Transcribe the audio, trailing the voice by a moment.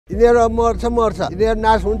यिनीहरू मर्छ यिनीहरू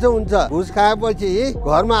नाश हुन्छ घुस खाएपछि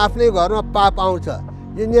घरमा आफ्नै घरमा पाप आउँछ।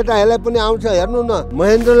 यो नेताहरूलाई पनि आउँछ। हेर्नु न,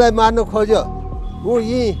 महेन्द्रलाई मार्न खोज्यो ऊ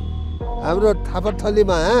यी हाम्रो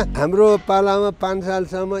थापाथलीमा। हाम्रो पालामा 5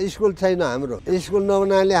 सालसम्म स्कुल छैन। हाम्रो स्कुल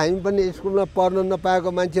नबनाले हामी पनि स्कुलमा पढ्न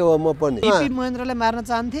नपाएको मान्छे हो म पनि। महेन्द्रलाई मार्न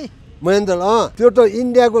चाहन्थे? महेन्द्र त्यो त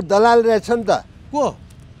इन्डियाको दलाल रहेछ नि त। को?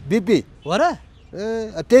 बिपी हो र?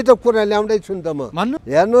 त्यही त कुरा ल्याउँदैछु नि त म।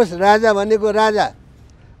 हेर्नुहोस्, राजा भनेको राजा,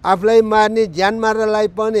 आफूलाई मार्ने ज्यान मार्नलाई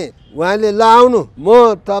पनि उहाँले ल आउनु, म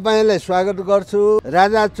तपाईँलाई स्वागत गर्छु।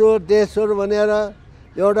 राजा चोर देश चोर भनेर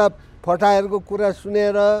एउटा फटाहरूको कुरा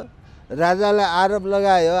सुनेर राजालाई आरोप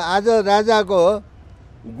लगायो। आज राजाको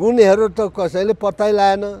गुणहरू त कसैले पत्तै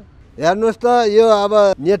लाएन। हेर्नुहोस् त, यो अब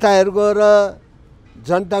नेताहरूको र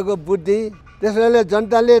जनताको बुद्धि। त्यसैले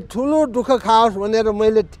जनताले ठुलो दुःख खाओस् भनेर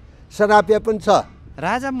मैले सरापे पनि छ।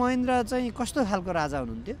 राजा महेन्द्र चाहिँ कस्तो खालको राजा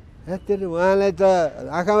हुनुहुन्थ्यो? उहाँलाई त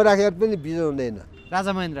आँखामा राखेर पनि बिजाउँदैन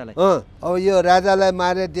राजा महेन्द्रलाई। अब यो राजालाई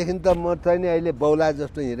मारेदेखि त म चाहिँ नि अहिले बौला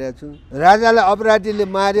जस्तो हिँडेको छु। राजालाई अपराधीले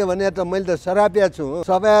मार्यो भने त मैले त सरापिया छु।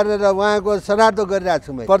 सबै हेरेर उहाँको श्राद्ध गरिरहेको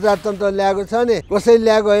छु। मैले प्रजातन्त्र ल्याएको छ नि, कसैले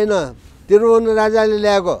ल्याएको होइन, त्रिभुवन राजाले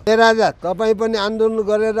ल्याएको। ए राजा, तपाईँ पनि आन्दोलन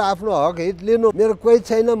गरेर आफ्नो हक हित लिनु, मेरो कोही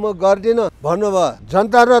छैन, म गर्दिनँ भन्नुभयो।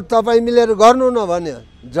 जनता र तपाईँ मिलेर गर्नु न भन्यो,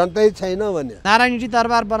 जनतै छैन भन्यो। नारायणी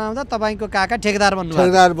दरबार बनाउँदा तपाईँको काका ठेकेदार बन्नु?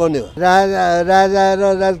 ठेकेदार बन्यो। राजा र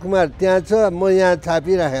राजकुमार त्यहाँ छ, म यहाँ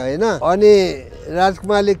छापिराखेँ होइन। अनि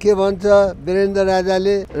राजकुमारले के भन्छ, वीरेन्द्र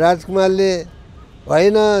राजाले राजकुमारले,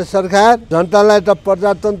 होइन सरकार, जनतालाई त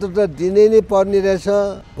प्रजातन्त्र त दिनै नै पर्ने रहेछ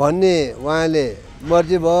भन्ने उहाँले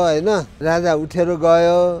मर्जी भयो होइन। राजा उठेर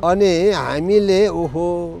गयो। अनि हामीले ओहो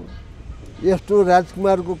यस्तो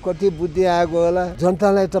राजकुमारको कति बुद्धि आएको होला,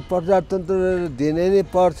 जनतालाई त प्रजातन्त्र दिनै नै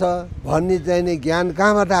पर्छ भन्ने चाहिँ नि ज्ञान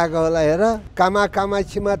कहाँबाट आएको होला। हेर,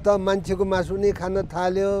 कामाक्षीमा त मान्छेको मासु नै खान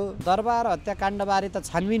थाल्यो। दरबार हत्याकाण्डबारे त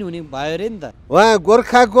छानबिन हुने भयो अरे नि त। उहाँ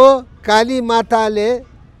गोर्खाको काली माताले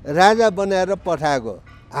राजा बनाएर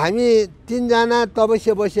पठाएको। हामी 3 जना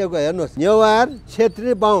तपस्या बसेको। हेर्नुहोस्, नेवार,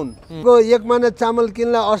 छेत्री, बाहुनको 1 माना चामल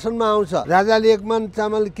किन्नलाई असनमा आउँछ। राजाले 1 माना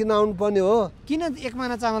चामल किन आउनु पर्ने हो? किन 1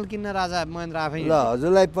 माना चामल किन्न राजा महेन्द्र आफै? ल,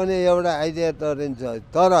 हजुरलाई पनि एउटा आइडिया त रहन्छ।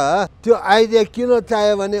 तर त्यो आइडिया किन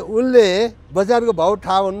चाहियो भने उनले बजारको भाउ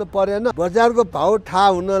थाहा हुनु परेन। बजारको भाउ थाहा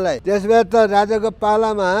हुनलाई त्यसबेला त राजाको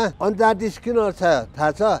पालामा 39 किन छ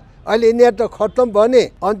थाहा छ? अहिले यिनीहरू त खत्तम भयो नि।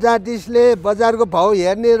 39ले बजारको भाउ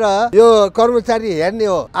हेर्ने र यो कर्मचारी हेर्ने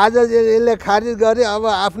हो। आज यसले खारिज गरे, अब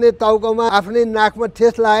आफ्नै टाउकोमा आफ्नै नाकमा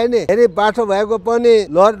ठेस लायो नि, फेरि बाटो भएको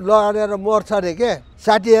पनि लडेर मर्छ अरे के।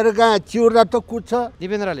 साथीहरू कहाँ चिउरा त कुद्छ।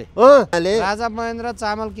 दिपेन्द्रले राजा महेन्द्र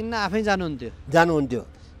चामल किन्न आफै जानुहुन्थ्यो।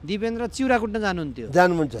 दिपेन्द्र चिउरा कुट्न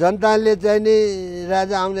जानुहुन्छ। जनताले चाहिँ नि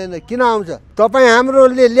राजा आउँदैन, किन आउँछ? तपाईँ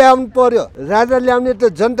हाम्रोले ल्याउनु पर्यो। राजा ल्याउने त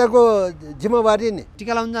जनताको जिम्मेवारी नि।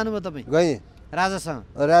 टिका लाउनु जानुभयो तपाईँ? गएँ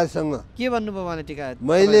राजासँग। के भन्नुभयो उहाँले टिका?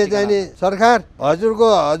 मैले चाहिँ नि सरकार,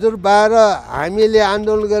 हजुरबा र हामीले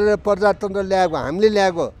आन्दोलन गरेर प्रजातन्त्र ल्याएको, हामीले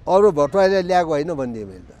ल्याएको, अरू भट्टराईले ल्याएको होइन भनिदिएँ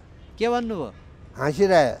मैले त। के भन्नुभयो?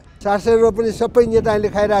 हाँसिरह्यो। 700 रुपियाँ पनि सबै नेताहरूले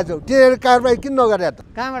खाइरहेको छ। तिनीहरू कारबाही किन नगरे त?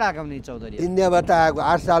 कहाँबाट आएको नि चौधरी? इन्डियाबाट आएको,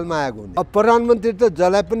 8 सालमा आएको। अब प्रधानमन्त्री त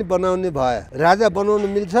जसलाई पनि बनाउने भयो, राजा बनाउनु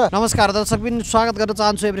मिल्छ? नमस्कार दर्शकबिन, स्वागत गर्न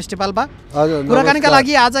चाहन्छु एभरेस्ट नेपालमा। हजुर, कुराकानीका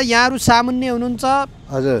लागि आज यहाँहरू सामुन्ने हुनुहुन्छ।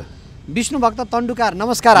 हजुर, विष्णु भक्त तन्डुकार,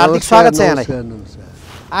 नमस्कार, हार्दिक स्वागत छ यहाँलाई।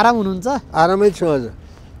 आराम हुनुहुन्छ? आरामै छु हजुर।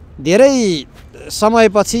 धेरै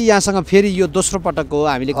समयपछि यहाँसँग फेरि यो दोस्रो पटक हो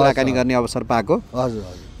हामीले कुराकानी गर्ने अवसर पाएको।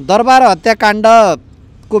 हजुर, दरबार हत्याकाण्डको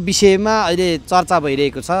विषयमा अहिले चर्चा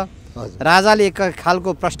भइरहेको छ। राजाले एक खालको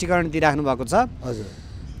प्रष्टीकरण दिइराख्नु भएको छ। हजुर,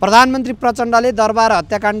 प्रधानमन्त्री प्रचण्डले दरबार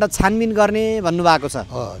हत्याकाण्ड छानबिन गर्ने भन्नुभएको छ।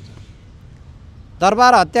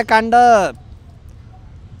 दरबार हत्याकाण्ड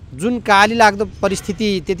जुन काली लाग्दो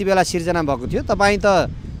परिस्थिति त्यति बेला सिर्जना भएको थियो, तपाईँ त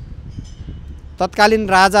तत्कालीन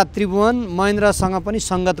राजा त्रिभुवन महेन्द्रसँग पनि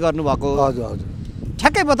सङ्गत गर्नुभएको। हजुर हजुर,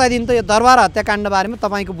 ठ्याक्कै बताइदिनु त यो दरबार हत्याकाण्ड बारेमा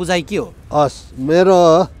तपाईँको बुझाइ के हो? हस्, मेरो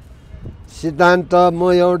सिद्धान्त,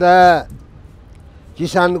 म एउटा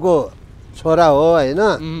किसानको छोरा हो होइन।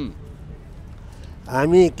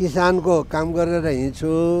 हामी किसानको काम गरेर हिँड्छु।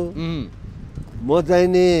 म चाहिँ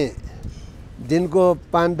नि दिनको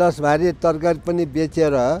 5-10 भारी तरकारी पनि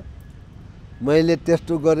बेचेर मैले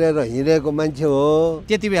त्यस्तो गरेर हिँडेको मान्छे हो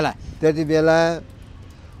त्यति बेला।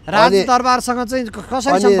 राज दरबारसँग चाहिँ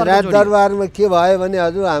कसरी सम्पर्क? राज दरबारमा के भयो भने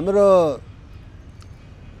हजुर, हाम्रो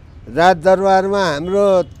राज दरबारमा हाम्रो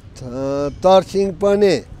तरसिंह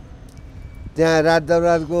पनि त्यहाँ राज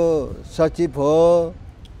दरबारको सचिव हो।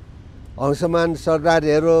 हंसमान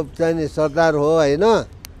सरदारहरू चाहिँ नि सरदार हो होइन।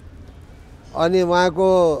 अनि उहाँको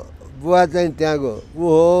बुवा चाहिँ त्यहाँको ऊ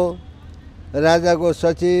हो। राजाको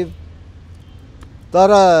सचिव।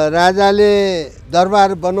 तर राजाले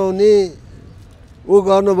दरबार बनाउने ऊ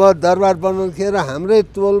गर्नुभयो, दरबार बनाउँदाखेरि हाम्रै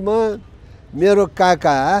टोलमा मेरो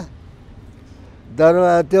काका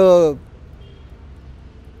दरबार त्यो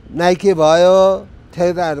नाइके भयो,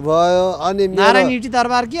 ठेकदार भयो। अनि नारायणहिटी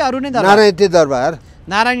दरबार कि अरू नै दरबार? नारायणहिटी दरबार।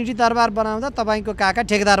 नारायणहिटी दरबार बनाउँदा तपाईँको काका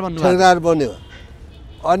ठेकदार बन्नुभयो? ठेकदार बन्यो।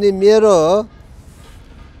 अनि मेरो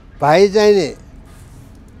भाइ चाहिँ नि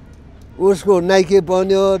उसको नाइके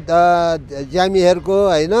बन्यो ज्यामीहरूको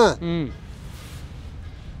होइन।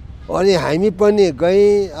 अनि हामी पनि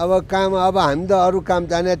गयौँ। अब काम, अब हामी त अरू काम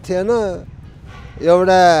जानेको थिएन,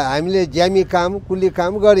 एउटा हामीले ज्यामी काम, कुली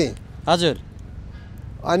काम गरेँ। हजुर।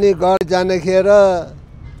 अनि घर जाँदाखेरि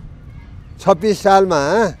 26 सालमा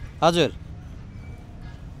हजुर।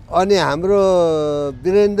 अनि हाम्रो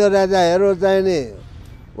वीरेन्द्र राजाहरू चाहिँ नि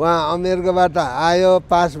उहाँ अमेरिकाबाट आयो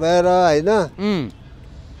पास भएर होइन।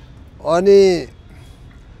 अनि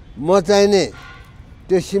म चाहिँ नि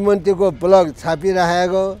त्यो सिमन्तीको ब्लक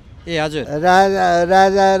छापिराखेको। ए हजुर।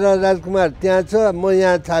 राजा र राजकुमार त्यहाँ छ, म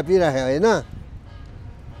यहाँ छापिराखेँ होइन।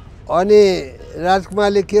 अनि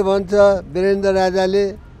राजकुमारले के भन्छ, वीरेन्द्र राजाले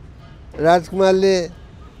राजकुमारले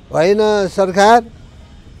होइन सरकार,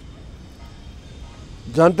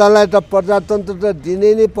 जनतालाई त प्रजातन्त्र त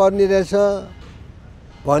दिनै नै पर्ने रहेछ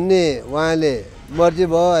भन्ने उहाँले मर्जी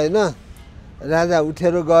भयो होइन। राजा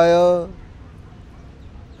उठेर गयो।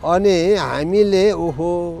 अनि हामीले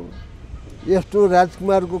ओहो यस्तो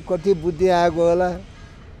राजकुमारको कति बुद्धि आएको होला,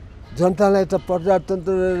 जनतालाई त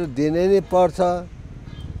प्रजातन्त्र दिनै नै पर्छ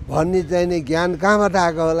भन्ने चाहिँ नि ज्ञान कहाँबाट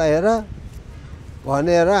आएको होला हेर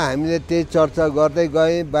भनेर हामीले त्यही चर्चा गर्दै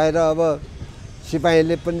गयौँ। बाहिर अब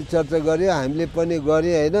सिपाहीले पनि चर्चा गर्यो, हामीले पनि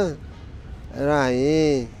गऱ्यौँ होइन। र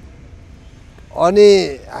अनि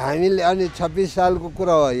हामीले अनि 26 सालको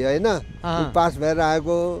कुरा हो यो होइन, पास भएर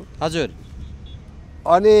आएको। हजुर।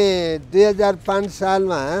 अनि 2005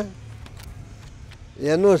 सालमा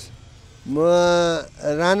हेर्नुहोस्, म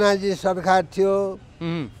राणाजी सरकार थियो,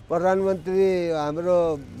 प्रधानमन्त्री हाम्रो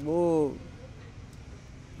ऊ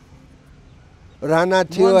राणा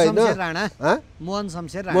थियो होइन, मोहन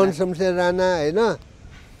शमशेर राणा होइन।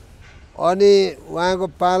 अनि उहाँको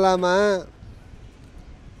पालामा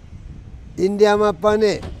इन्डियामा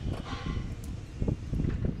पनि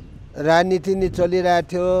राजनीति नै चलिरहेको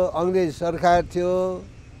थियो, अङ्ग्रेज सरकार थियो।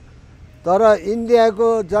 तर इन्डियाको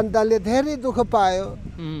जनताले धेरै दुःख पायो।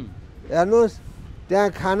 हेर्नुहोस्, त्यहाँ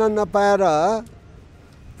खान नपाएर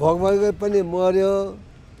भोकभोकै पनि मर्यो।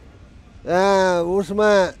 उसमा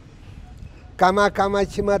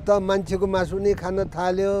कामाक्षीमा त मान्छेको मासु नै खान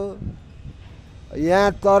थाल्यो। यहाँ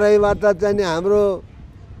तराईबाट चाहिँ नि हाम्रो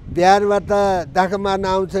बिहारबाट डाका मार्न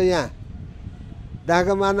आउँछ। यहाँ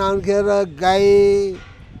डाका मार्न आउँखेर गाई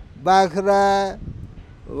बाख्रा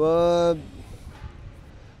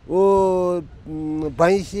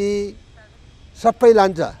भैँसी सबै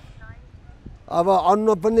लान्छ। अब अन्न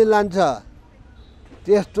पनि लान्छ।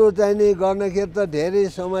 त्यस्तो चाहिँ नि गर्दाखेरि त धेरै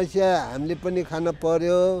समस्या हामीले पनि खान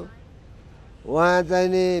पर्यो। उहाँ चाहिँ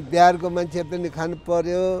नि बिहारको मान्छे पनि खानु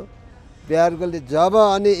पर्यो। बिहारकोले जब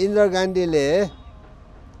अनि इन्दिरा गान्धीले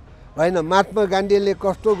होइन महात्मा गान्धीले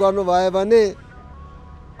कस्तो गर्नुभयो भने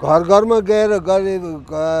घर घरमा गएर गरिब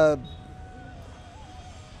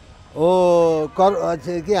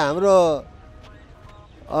कि हाम्रो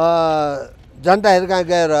जनताहरू कहाँ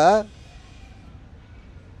गएर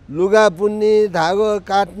लुगा बुन्ने धागो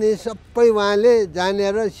काट्ने सबै उहाँले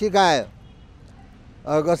जानेर सिकायो।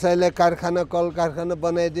 कसैलाई कारखाना कल कारखाना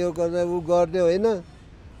बनाइदियो, कसै ऊ गरिदियो होइन।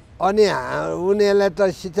 अनि उनीहरूलाई त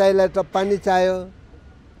सिँचाइलाई त पानी चाहियो,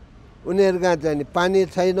 उनीहरू कहाँ चाहिँ नि पानी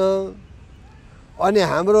छैन। अनि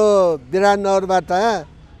हाम्रो विराटनगरबाट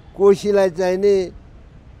कोसीलाई चाहिँ नि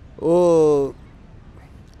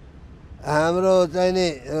हाम्रो चाहिँ नि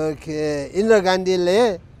इन्दिरा गान्धीले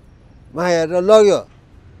हेरेर लग्यो।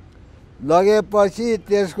 लगेपछि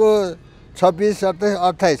त्यसको 26, 27,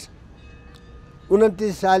 28,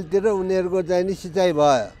 29 सालतिर उनीहरूको चाहिँ नि सिँचाइ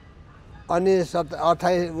भयो। अनि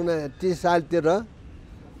 28, 29 सालतिर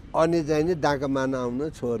अनि चाहिँ नि डाका मार्न आउनु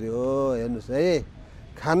छोड्यो। हेर्नुहोस् है,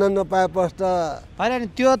 खान नपाएपछि त होइन नि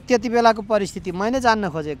त्यो त्यति बेलाको परिस्थिति मैले जान्न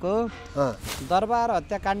खोजेको। दरबार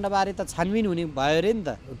हत्याकाण्डबारे त छानबिन हुने भयो अरे नि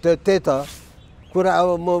त। त्यही त कुरा अब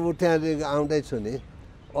म त्यहाँ आउँदैछु नि।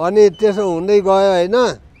 अनि त्यसो हुँदै गयो होइन।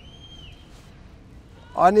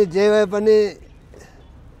 अनि जे भए पनि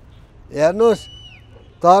हेर्नुहोस्,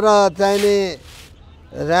 तर चाहिँ नि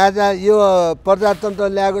राजा यो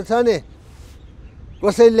प्रजातन्त्र ल्याएको छ नि,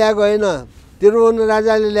 कसैले ल्याएको होइन, त्रिभुवन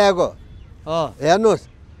राजाले ल्याएको। हेर्नुहोस्,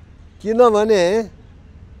 किनभने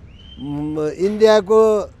इन्डियाको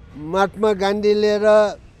महात्मा गान्धीले र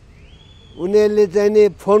उनीहरूले चाहिँ नि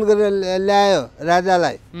फोन गरेर ल्यायो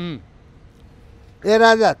राजालाई। ए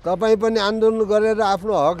राजा, तपाईँ पनि आन्दोलन गरेर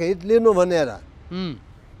आफ्नो हक हित लिनु भनेर।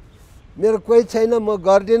 मेरो कोही छैन, म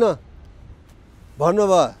गर्दिनँ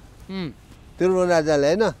भन्नुभयो त्रिभुवन राजाले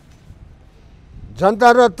होइन। जनता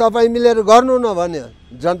र तपाईँ मिलेर गर्नु न भन्यो,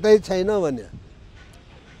 जनतै छैन भन्यो।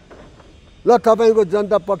 ल तपाईँको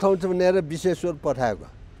जनता पठाउँछ भनेर विश्वेश्वर पठाएको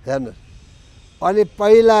हेर्नुहोस्। अनि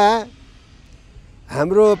पहिला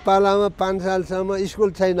हाम्रो पालामा 5 सालसम्म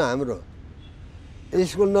स्कुल छैन। हाम्रो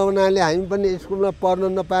स्कुल नहुनाले हामी पनि स्कुलमा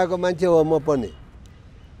पढ्न नपाएको मान्छे हो म पनि।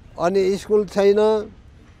 अनि स्कुल छैन।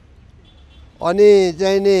 अनि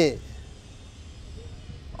चाहिँ नि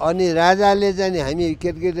अनि राजाले चाहिँ नि हामी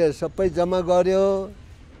केटकेटीहरू सबै जम्मा गर्यो।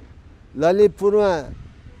 ललितपुरमा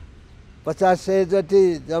 50-100 जति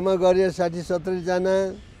जम्मा गर्यो, 60-70 जना।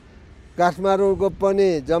 काठमाडौँको पनि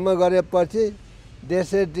जम्मा गरेपछि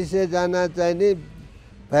 150-200 जना चाहिँ नि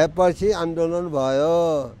भएपछि आन्दोलन भयो।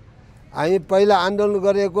 हामी पहिला आन्दोलन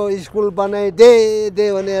गरेको स्कुल बनाइदे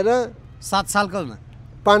भनेर 7 सालको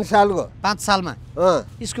 5 सालको 5 सालमा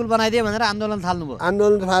स्कुल बनाइदिए भनेर आन्दोलन थाल्नुभयो।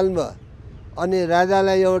 आन्दोलन थाल्नुभयो। अनि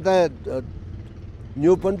राजालाई एउटा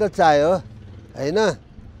न्यु पनि त चाहियो होइन।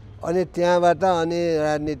 अनि त्यहाँबाट अनि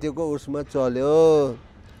राजनीतिको उसमा चल्यो।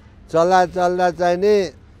 चल्दा चाहिँ नि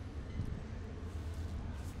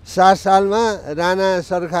 7 सालमा राणा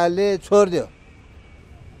सरकारले छोडिदियो।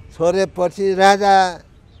 छोडेपछि राजा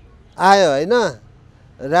आयो होइन।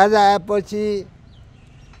 राजा आएपछि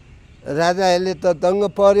राजाहरूले त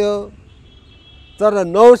दङ्ग पर्यो। तर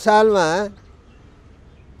 9 सालमा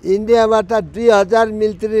इन्डियाबाट 2000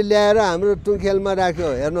 मिलिट्री ल्याएर हाम्रो तुङखेलमा राख्यो।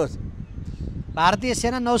 हेर्नुहोस्, भारतीय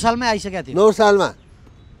सेना 9 सालमै आइसकेको थियो। 9 सालमा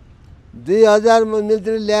 2000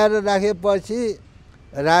 मिलिट्री ल्याएर राखेपछि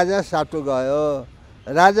राजा साटो गयो।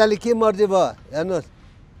 राजाले के मर्जी भयो हेर्नुहोस्।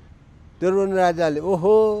 त्रिभुवन राजाले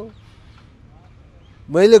ओहो,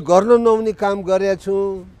 मैले गर्न नहुने काम गरेको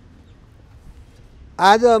छु।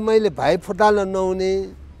 आज मैले भाइ फुटाल्न नहुने,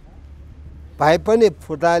 भाइ पनि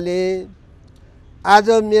फुटालेँ।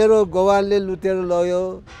 आज मेरो गवानले लुटेर लग्यो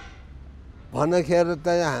भन्दाखेरि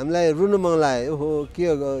त हामीलाई रुनु मन लाग्यो। ओहो, के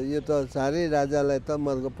यो त साह्रै राजालाई त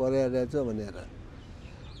मर्को परिरहेछ भनेर।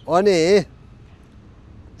 अनि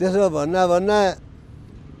त्यसो भन्दा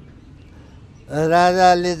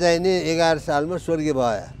राजाले चाहिँ नि 11 सालमा स्वर्गीय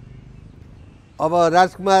भयो। अब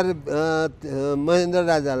राजकुमार महेन्द्र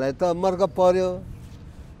राजालाई त मर्क पर्यो।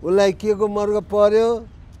 उसलाई के को मर्क पर्यो?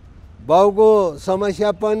 बाउको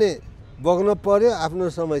समस्या पनि बोक्न पर्यो, आफ्नो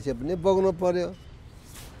समस्या पनि बोक्न पर्यो।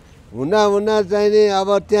 हुँदा चाहिँ नि अब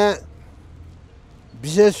त्यहाँ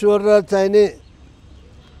विश्वेश्वर र चाहिँ नि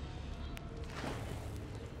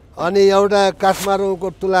अनि एउटा काठमाडौँको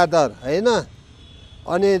तुलाधर होइन।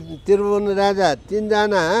 अनि त्रिभुवन राजा 3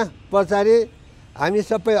 जना पछाडि हामी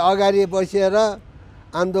सबै अगाडि बसेर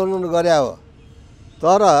आन्दोलन गरे हो।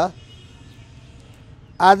 तर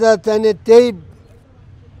आज चाहिँ नि त्यही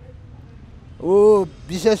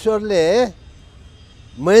विश्वेश्वरले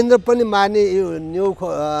महेन्द्र पनि मार्ने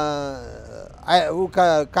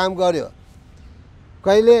काम गर्यो।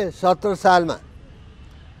 कहिले? 17 सालमा।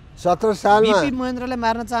 17 सालमा महेन्द्रले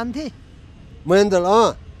मार्न चाहन्थे। महेन्द्र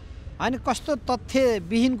होइन, कस्तो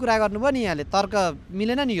तथ्यविहीन कुरा गर्नुभयो नि यहाँले। तर्क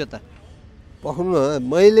मिलेन नि यो त। पक्नु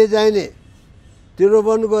मैले चाहिँ नि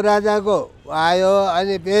त्रिभुवनको राजाको आयो।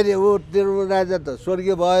 अनि फेरि त्रिभुवन राजा त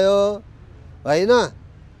स्वर्गीय भयो होइन।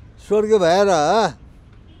 स्वर्गीय भएर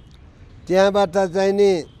त्यहाँबाट चाहिँ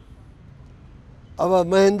नि अब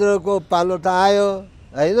महेन्द्रको पालो त आयो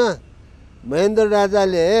होइन। महेन्द्र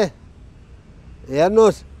राजाले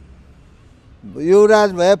हेर्नुहोस्, युवराज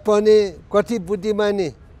भए पनि कति बुद्धिमानी।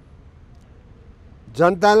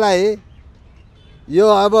 जनतालाई यो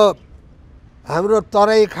अब हाम्रो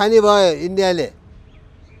तराई खानी भयो, इन्डियाले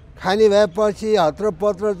खानी भएपछि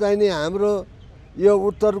हत्रपत्र चाहिँ नि हाम्रो यो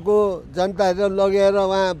उत्तरको जनताहरू लगेर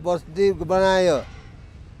उहाँ बस्ती बनायो।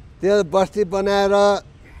 त्यो बस्ती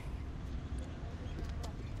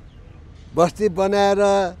बनाएर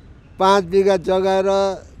 5 बिघा जग्गा र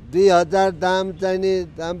 2000 दाम चाहिँ नि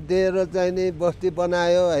दाम दिएर चाहिँ नि बस्ती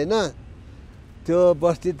बनायो होइन। त्यो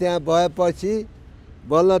बस्ती त्यहाँ भएपछि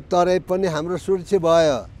बल्ल तराई पनि हाम्रो सुरक्षित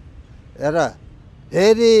भयो। हेर,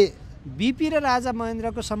 फेरि बिपी र राजा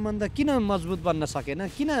महेन्द्रको सम्बन्ध किन मजबुत बन्न सकेन?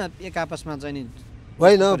 किन एक आपसमा चाहिँ नि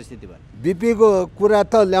होइन परिस्थिति भयो? बिपीको कुरा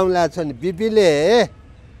त ल्याउला छ नि। बिपीले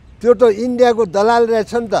त्यो त इन्डियाको दलाल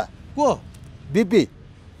रहेछ नि त। को? बिपी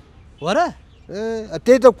हो र?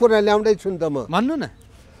 त्यही त कुरा ल्याउँदैछु नि त म। भन्नु न।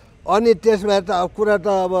 अनि त्यस भएर त कुरा त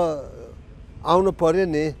अब आउनु पर्यो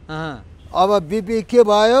नि। अब बिपी के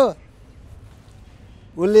भयो?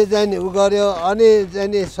 उसले चाहिँ नि उ गर्यो। अनि चाहिँ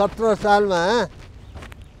नि 17 सालमा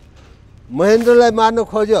महेन्द्रलाई मार्न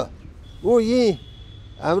खोज्यो ऊ यहीँ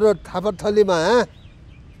हाम्रो थापाथलीमा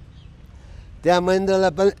त्यहाँ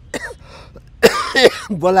महेन्द्रलाई पनि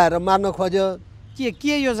बोलाएर मार्न खोज्यो।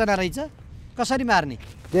 के योजना रहेछ? कसरी मार्ने?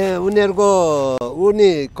 त्यहाँ उनीहरूको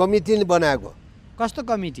उनी कमिटी नि बनाएको। कस्तो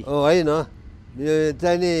कमिटी? होइन यो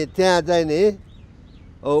चाहिँ नि त्यहाँ चाहिँ नि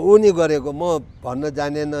उनी गरेको, म भन्न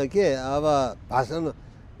जानेन के अब भाषण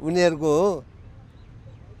उनीहरूको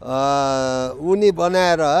उनी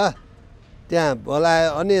बनाएर त्यहाँ बोलायो।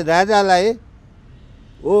 अनि राजालाई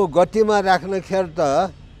गट्टीमा राख्नखेर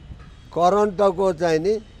त करन्तको चाहिँ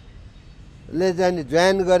नि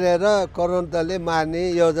जोइन गरेर करन्तले मार्ने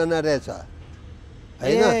योजना रहेछ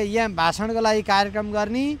हैन? यहाँ भाषणको लागि कार्यक्रम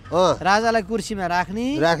गर्ने, राजालाई कुर्सीमा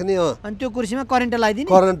राख्ने अनि त्यो कुर्सीमा करेन्ट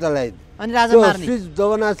लगाइदिने अनि राजा मार्ने। स्विच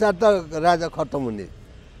दबाउनासाथ त राजा खत्तम हुने।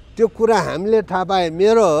 त्यो कुरा हामीले थाहा पाए।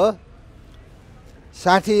 मेरो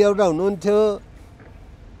साथी एउटा हुनुहुन्थ्यो,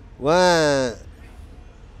 उहाँ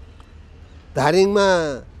धारिङमा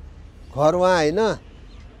घर, उहाँ होइन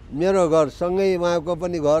मेरो घर सँगै उहाँको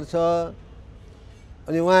पनि घर छ।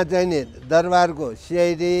 अनि उहाँ चाहिँ नि दरबारको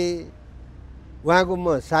सिआइडी, उहाँको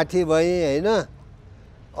म साथी भएँ होइन।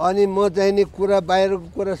 अनि म चाहिँ नि कुरा बाहिरको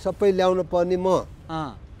कुरा सबै ल्याउनु पर्ने म,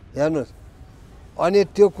 हेर्नुहोस्। अनि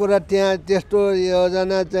त्यो कुरा त्यहाँ त्यस्तो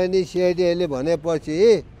योजना चाहिँ नि सिआइडीहरूले भनेपछि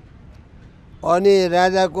अनि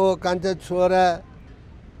राजाको कान्छा छोरा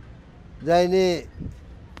चाहिँ नि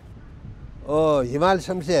हिमाल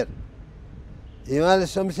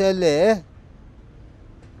शमशेरले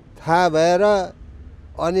थाहा भएर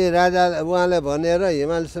अनि राजा उहाँलाई भनेर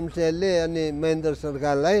हिमाल शमशेरले अनि महेन्द्र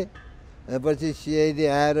सरकारलाई पछि सिआइडी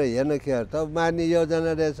आएर हेर्न खेर त मार्ने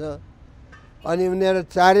योजना रहेछ। अनि उनीहरू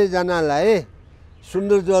चारैजनालाई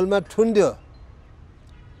सुन्दरजोलमा थुन्यो।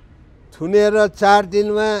 थुनेर 4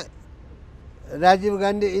 दिनमा राजीव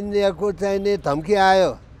गान्धी इन्डियाको चाहिँ नि धम्की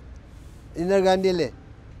आयो। इन्दिरा गान्धीले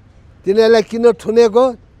तिनीहरूलाई किन थुनेको,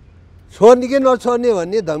 छोड्ने कि नछोड्ने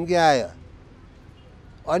भन्ने धम्की आयो।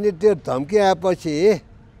 अनि त्यो धम्की आएपछि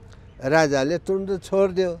राजाले तुरन्त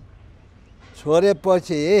छोडिदियो।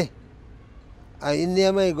 छोडेपछि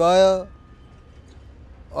इन्डियामै गयो।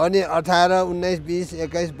 अनि 18, 19, 20,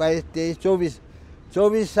 21, 22, 23,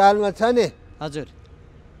 24 सालमा छ नि हजुर,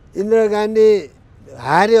 इन्दिरा गान्धी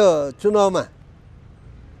हार्यो चुनावमा।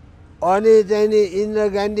 अनि चाहिँ नि इन्दिरा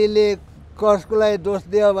गान्धीले कसको लागि दोष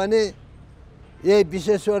दियो भने यही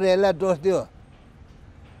विश्वेश्वरहरूलाई दोष दियो।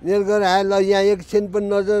 निर् गरेर आयो, ल यहाँ एकछिन पनि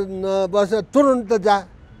नजर नबस, तुरन्त जा,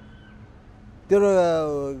 तेरो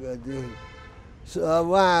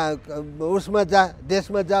उहाँ उसमा जा,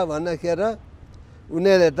 देशमा जा भन्दाखेरि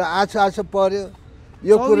उनीहरूले त आछो पर्यो।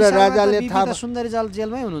 यो कुरा राजाले थाहा। सुन्दरीजल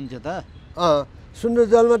जेलमै हुनुहुन्थ्यो त?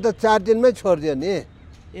 सुन्दरजलमा त 4 दिनमै छोडिदियो नि।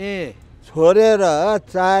 छोडेर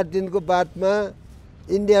 4 दिनको बादमा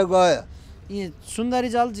इन्डिया गयो।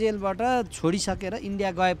 सुन्दरीजल जेलबाट छोडिसकेर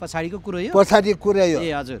इन्डिया गए पछाडिको कुरो यो? पछाडि कुरा यो।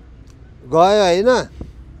 हजुर, गयो होइन।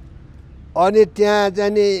 अनि त्यहाँ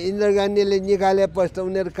चाहिँ नि इन्दिरा गान्धीले निकालेपछि त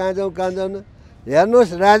उनीहरू कहाँ जाउँ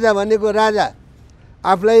हेर्नुहोस्। राजा भनेको राजा,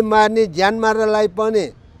 आफूलाई मार्ने ज्यान मार्नलाई पनि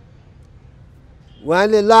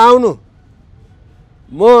उहाँले ल आउनु,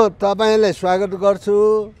 म तपाईँलाई स्वागत गर्छु,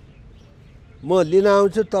 म लिन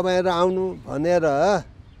आउँछु, तपाईँहरू आउनु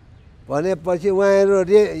भनेपछि उहाँहरू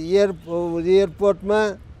एयरपोर्टमा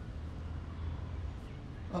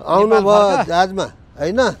आउनुभयो जहाजमा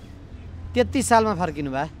होइन। 33 सालमा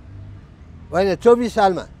फर्किनु भयो? होइन, 24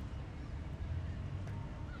 सालमा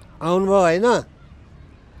आउनुभयो होइन।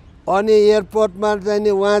 अनि एयरपोर्टमा चाहिँ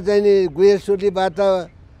नि उहाँ चाहिँ नि गुहेश्वरीबाट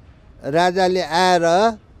राजाले आएर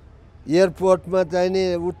एयरपोर्टमा चाहिँ नि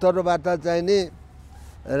उत्तरबाट चाहिँ नि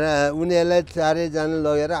उनीहरूलाई चारैजना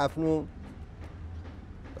लगेर आफ्नो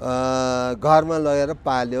घरमा लगेर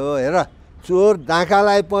पाल्यो। हेर, चोर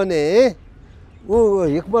डाकालाई पनि ऊ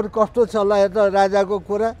हिक्मत कस्तो छ ल हेर राजाको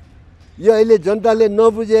कुरा। यो अहिले जनताले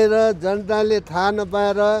नबुझेर, जनताले थाहा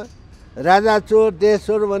नपाएर राजा चोर देश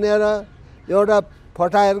चोर भनेर एउटा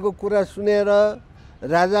फटाहरूको कुरा सुनेर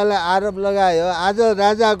राजालाई आरोप लगायो। आज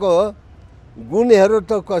राजाको गुणहरू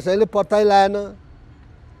त कसैले पत्तै लाएन।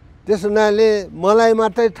 त्यस हुनाले मलाई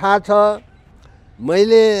मात्रै थाहा छ,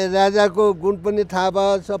 मैले राजाको गुण पनि थाहा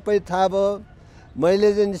भयो, सबै थाहा भयो। मैले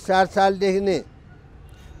चाहिँ 4 सालदेखि नै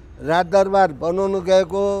राजदरबार बनाउनु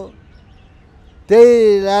गएको।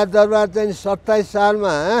 त्यही राजदरबार चाहिँ 27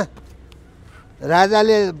 सालमा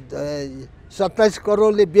राजाले 27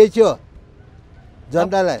 करोडले बेच्यो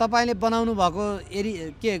जनतालाई। तपाईँले बनाउनु भएको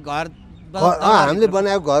के घर? हामीले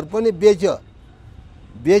बनाएको घर पनि बेच्यो।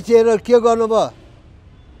 बेचेर के गर्नुभयो?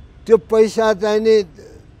 त्यो पैसा चाहिँ नि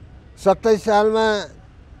 27 सालमा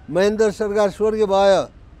महेन्द्र सरकार स्वर्गीय भयो।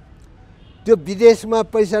 त्यो विदेशमा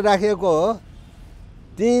पैसा राखेको हो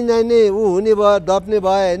त्यहीँ नै ऊ हुने भयो डप्ने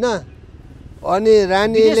भयो होइन अनि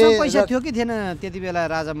रानीले पैसा थियो कि थिएन त्यति बेला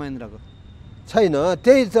राजा महेन्द्रको छैन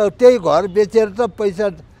त्यही घर बेचेर त पैसा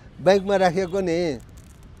ब्याङ्कमा राखेको नि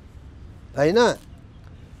होइन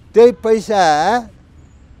त्यही पैसा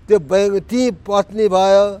त्यो ब्याङ्क ती पत्नी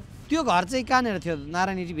भयो त्यो घर चाहिँ कहाँनिर थियो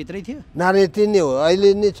नारायणीभित्रै थियो नारायणी नै हो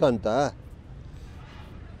अहिले नै छ नि त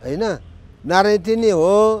होइन नारायणी नै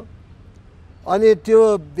हो अनि त्यो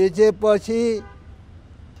बेचेपछि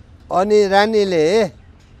अनि रानीले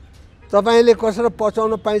तपाईँले कसरी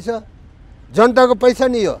पचाउन पाइन्छ जनताको पैसा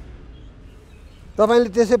नि हो तपाईँले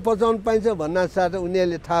त्यसै पचाउन पाइन्छ भन्नासाथ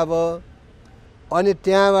उनीहरूले थाहा भयो अनि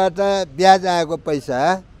त्यहाँबाट ब्याज आएको पैसा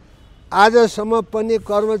आजसम्म पनि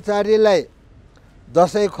कर्मचारीलाई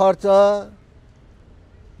दसैँ खर्च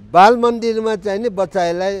बाल मन्दिरमा चाहिँ नि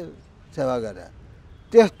बच्चाहरूलाई सेवा गरे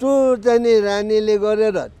त्यस्तो चाहिँ नि रानीले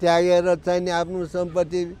गरेर त्यागेर चाहिँ नि आफ्नो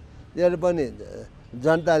सम्पत्तिहरू पनि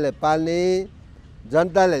जनताले पाल्ने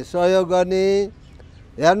जनतालाई सहयोग गर्ने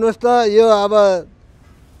हेर्नुहोस् त यो अब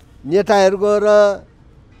नेताहरूको र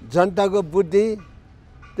जनताको बुद्धि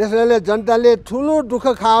त्यसैले जनताले ठुलो दुःख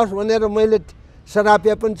खाओस् भनेर मैले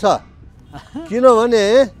सरापे पनि छ किनभने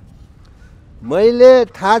मैले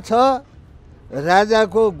थाहा छ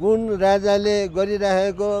राजाको गुण राजाले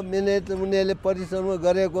गरिरहेको मिहिनेत उनीहरूले परिश्रम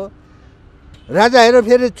गरेको राजाहरू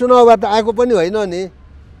फेरि चुनावबाट आएको पनि होइन नि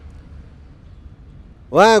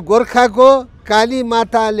उहाँ गोर्खाको काली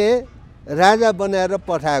माताले राजा बनाएर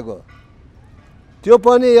पठाएको त्यो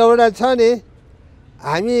पनि एउटा छ नि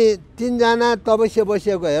हामी तीनजना तपस्या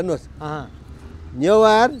बसेको हेर्नुहोस्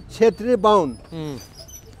नेवार छेत्री बाहुन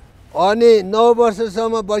अनि 9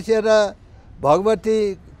 वर्षसम्म बसेर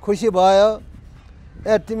भगवती खुसी भयो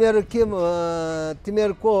ए तिमीहरू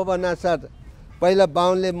को हो भन्नासाथ पहिला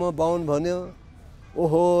बाहुनले म बाहुन भन्यो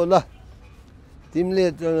ओहो ल तिमीले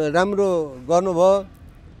राम्रो गर्नुभयो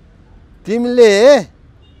तिमीले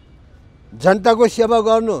जनताको सेवा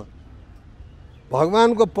गर्नु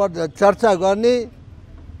भगवानको चर्चा गर्ने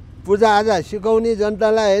पूजाआजा सिकाउने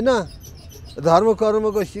जनतालाई होइन धर्म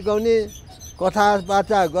कर्मको सिकाउने कथा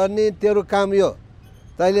वाचा गर्ने तेरो काम यो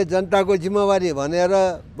तैँले जनताको जिम्मेवारी भनेर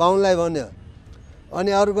बाहुनलाई भन्यो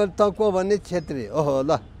अनि अर्को त को भन्ने छेत्री ओहो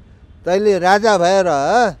ल तैँले राजा भएर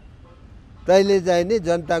तैँले चाहिँ नि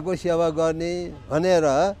जनताको सेवा गर्ने भनेर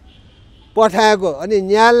पठाएको अनि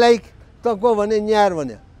न्यायलाई त को भने न्यार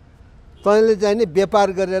भन्यो तैँले चाहिँ नि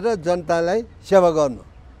व्यापार गरेर जनतालाई सेवा गर्नु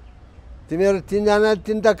तिमीहरू तीनजना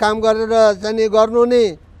तिनवटा काम गरेर चाहिँ नि गर्नु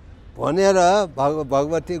नि भनेर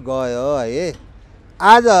भगवती गयो है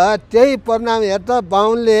आज त्यही परिणाम हेर त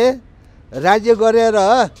बाहुनले राज्य गरेर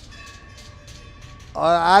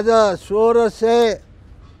आज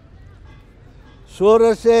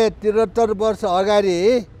 1673 वर्ष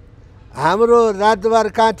अगाडि हाम्रो राजदरबार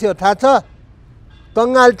कहाँ थियो थाहा छ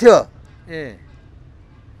तङ्गाल थियो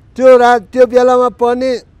त्यो बेलामा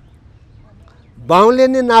पनि बाहुनले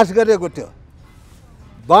नै नाश गरेको थियो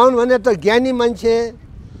बाहुन भने त ज्ञानी मान्छे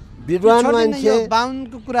विद्वान मान्छे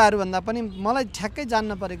बाहुनको कुराहरू भन्दा पनि मलाई ठ्याक्कै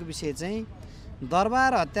जान्न परेको विषय चाहिँ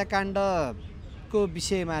दरबार हत्याकाण्डको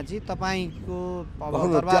विषयमा चाहिँ तपाईँको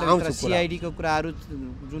दरबारभित्र सिआइडीको कुराहरू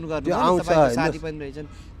जुन गर्नु तपाईँको साथी पनि रहेछन्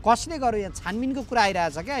कसले गर्यो यहाँ छानबिनको कुरा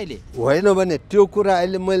आइरहेछ क्या अहिले होइन भने त्यो कुरा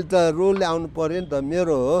अहिले मैले त रोलले आउनु पर्यो नि त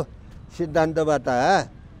मेरो सिद्धान्तबाट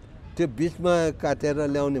त्यो बिचमा काटेर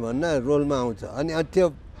ल्याउने भन्न रोलमा आउँछ अनि त्यो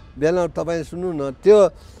बेला तपाईँ सुन्नु न त्यो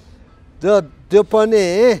पनि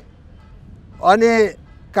अनि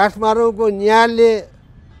काठमाडौँको न्यायले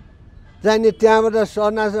चाहिँ नि त्यहाँबाट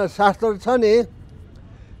शास्त्र छ नि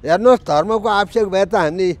हेर्नुहोस् धर्मको आवश्यक भए त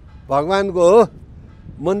हामीले भगवान्को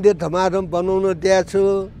मन्दिर धमाधम बनाउनु दिएको छु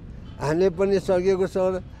हामीले पनि सकेको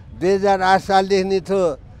छ 2008 सालदेखि नै थियो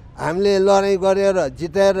हामीले लडाइँ गरेर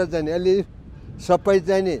जिताएर चाहिँ नि अलि सबै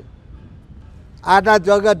चाहिँ नि आधा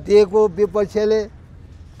जग्गा दिएको विपक्षले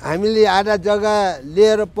हामीले आधा जग्गा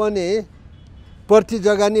लिएर पनि प्रति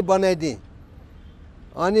जग्गा नि बनाइदिएँ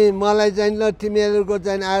अनि मलाई चाहिँ ल तिमीहरूको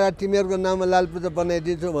चाहिँ आधा तिमीहरूको नाममा लालपूजा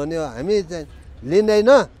बनाइदिन्छु भन्यो हामी चाहिँ लिँदैन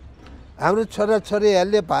हाम्रो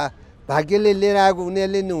छोराछोरीहरूले भाग्यले लिएर आएको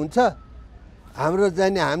उनीहरूले नि हुन्छ हाम्रो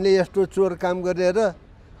चाहिँ हामीले यस्तो चोर काम गरेर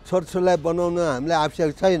छोरछोरलाई बनाउन हामीलाई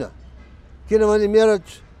आवश्यक छैन किनभने मेरो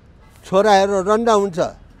छोराहरू रन्डा हुन्छ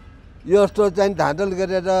यस्तो चाहिँ धाँधल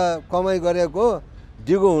गरेर कमाइ गरेको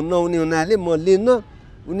दिगो नहुने हुनाले म लिन्न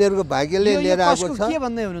उनीहरूको भाग्यले लिएर आएको छ के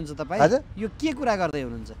भन्दै हुनुहुन्छ तपाईँ हजुर यो के कुरा गर्दै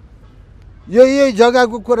हुनुहुन्छ यही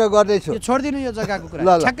जग्गाको कुरा गर्दैछु छोडिदिनु यो जग्गाको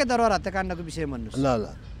कुरा ठ्याक्कै दरबार हत्याकाण्डको विषय भन्नुहोस् ल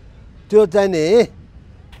त्यो चाहिँ नि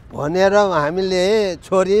भनेर हामीले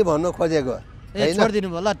छोरी भन्न खोजेको छोडिदिनु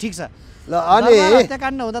भयो ल ठिक छ ल अनि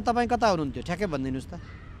हत्याकाण्ड हुँदा तपाईँ कता हुनुहुन्थ्यो ठ्याक्कै भनिदिनुहोस् त।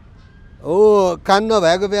 हो कान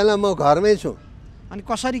नभएको बेला म घरमै छु। अनि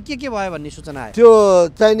कसरी के भयो भन्ने सूचना आयो? त्यो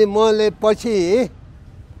चाहिँ नि मैले पछि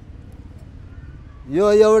यो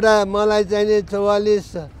एउटा मलाई चाहिँ नि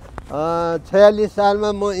 46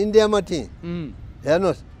 सालमा म इन्डियामा थिएँ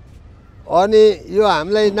हेर्नुहोस्। अनि यो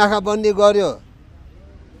हामीलाई नाकाबन्दी गर्यो।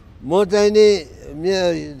 म चाहिँ नि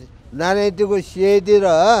नारायणटीको सिआइडी र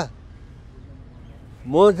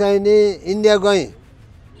म चाहिँ नि इन्डिया गएँ।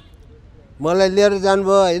 मलाई लिएर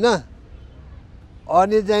जानुभयो होइन।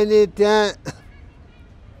 अनि चाहिँ नि त्यहाँ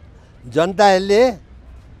जनताहरूले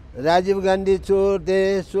राजीव गान्धी चोर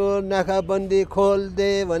दे चोर नाकाबन्दी खोल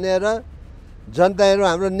दे भनेर जनताहरू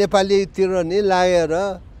हाम्रो नेपालीतिर नि लागेर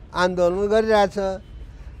आन्दोलन गरिरहेछ।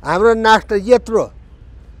 हाम्रो नाक त यत्रो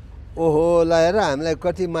ओहो लगाएर हामीलाई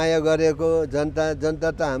कति माया गरेको जनता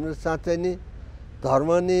त हाम्रो साँच्चै नि धर्म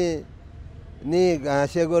नि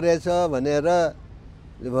घाँसेको रहेछ भनेर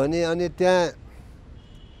भने। अनि त्यहाँ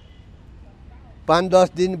 5-10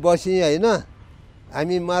 दिन बसी होइन।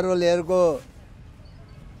 हामी मार्बल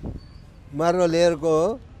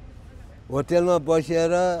होटेलमा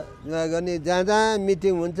बसेर गर्ने जहाँ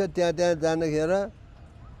मिटिङ हुन्छ त्यहाँ जाँदाखेरि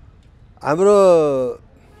हाम्रो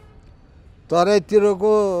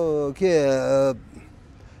तराईतिरको के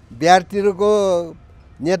बिहारतिरको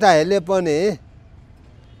नेताहरूले पनि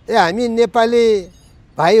हामी नेपाली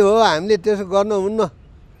भाइ हो, हामीले त्यसो गर्नुहुन्न,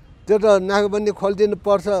 त्यो त नाकाबन्दी खोलिदिनु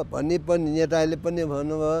पर्छ भन्ने पनि नेताहरूले पनि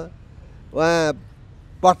भन्नुभयो। उहाँ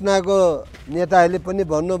पटनाको नेताहरूले पनि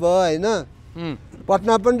भन्नुभयो होइन।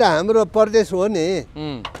 पटना पनि त हाम्रो प्रदेश हो नि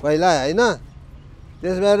पहिला होइन।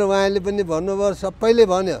 त्यस भएर उहाँले पनि भन्नुभयो, सबैले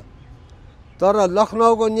भन्यो। तर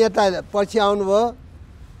लखनऊको नेता पछि आउनुभयो।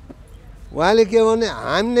 उहाँले के भने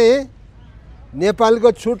हामीले नेपाल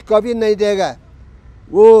को छूट कभी नहीं देगा,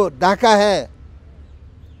 वो डाका है,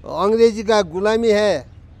 अंग्रेजी का गुलामी है,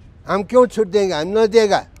 हम क्यों छूट देंगे, हम न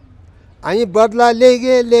देगा, हामी बदला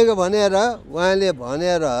लेगे भनेर उहाँले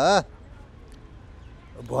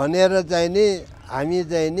भनेर चाहिँ नि हामी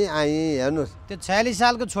चाहिँ नि आइ हेर्नुहोस्। त्यो 46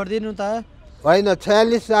 सालको छोडिदिनु त होइन,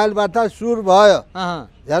 46 सालबाट सुरु भयो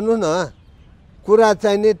हेर्नु न। कुरा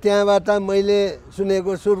चाहिँ नि त्यहाँबाट मैले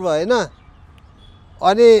सुनेको सुरु भएन।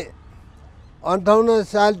 अनि 58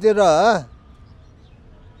 सालतिर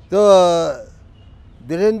त्यो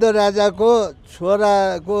वीरेन्द्र राजाको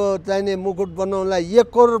छोराको चाहिँ नि मुकुट बनाउनलाई 1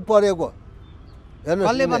 करोड परेको हेर्नु।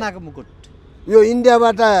 कसले बनाएको मुकुट? यो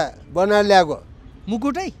इन्डियाबाट बनाएर ल्याएको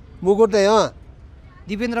मुकुटै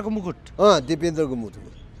दिपेन्द्रको मुकुट। दिपेन्द्रको मुकुट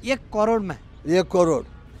 1 करोडमा 1 करोड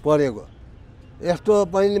परेको। यस्तो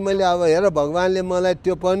पनि मैले अब हेर भगवान्ले मलाई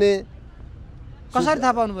त्यो पनि कसरी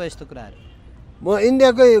थाहा पाउनुभयो यस्तो कुराहरू? म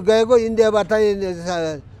इन्डियाकै गएको, इन्डियाबाटै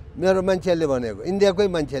मेरो मान्छेले भनेको, इन्डियाकै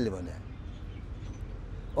मान्छेले भने।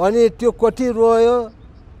 अनि त्यो कति रोयो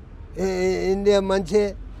इन्डिया मान्छे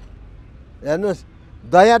हेर्नुहोस्।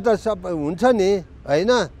 दया त सब हुन्छ नि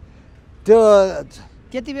होइन। त्यो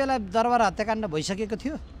त्यति बेला दरबार हत्याकाण्ड भइसकेको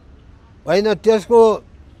थियो होइन, त्यसको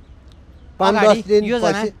 5-10 दिन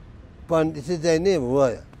पछि चाहिँ नि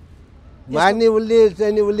भयो। मार्ने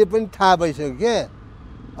उसले पनि थाहा भइसक्यो के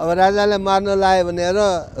अब राजालाई मार्न लायो भनेर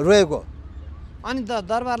रोएको। अनि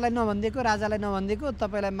दरबारलाई नभनिदिएको, राजालाई नभनिदिएको,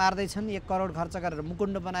 तपाईँलाई मार्दैछन् 1 करोड खर्च गरेर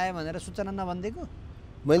मुकुण्ड बनायो भनेर सूचना नभनिदिएको?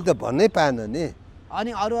 मैले त भन्नै पाएन नि।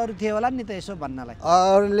 अनि अरू थियो होला नि त यसो भन्नलाई?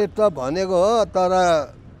 अरूले त भनेको हो तर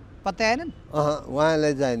पत्याएनन्।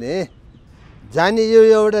 उहाँलाई जाने यो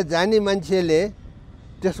एउटा जानी मान्छेले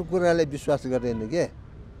त्यसो कुरालाई विश्वास गरेन के।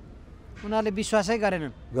 उनीहरूले विश्वासै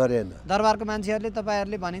गरेन। दरबारको मान्छेहरूले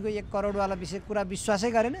तपाईँहरूले भनेको 1 करोडवाला विषय कुरा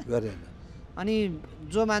विश्वासै गरेन। अनि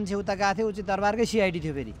जो मान्छे उता गएको थियो ऊ चाहिँ दरबारकै सिआइडी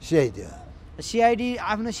थियो। फेरि सिआइडी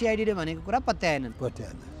आफ्नो सिआइडीले भनेको कुरा पत्याएनन्।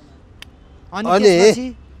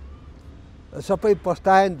 अनि सबै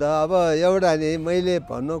पस्तायो नि त। अब एउटा नि मैले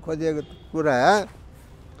भन्नु खोजेको कुरा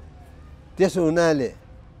त्यसो हुनाले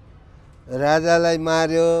राजालाई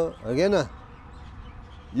मार्यो हो कि न।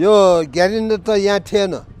 यो ज्ञानेन्द्र त यहाँ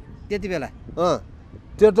थिएन त्यति बेला।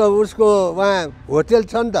 त्यो त उसको वहाँ होटेल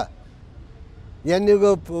छ नि त,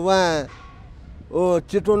 यहाँनिरको वहाँ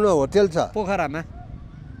चितवनमा होटेल छ पोखरामा।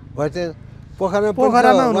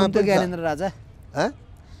 पोखरामा हुनुहुन्थ्यो ज्ञानेन्द्र राजा?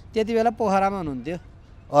 त्यति बेला पोखरामा हुनुहुन्थ्यो?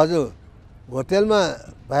 हजुर, होटेलमा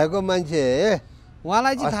भएको मान्छे।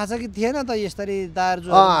 उहाँलाई चाहिँ थाहा छ कि थिएन त यसरी दारजु?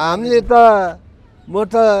 हामीले त म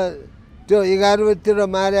त त्यो 11 बजीतिर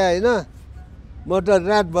मारे होइन। म त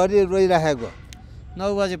रातभरि रोइराखेको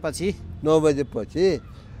 9 बजेपछि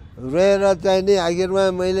रोएर चाहिँ नि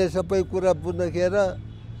आखिरमा मैले सबै कुरा बुझ्दाखेरि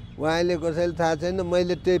उहाँले कसैले थाहा छैन।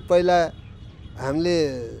 मैले त्यही पहिला हामीले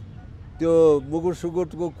त्यो मुकुट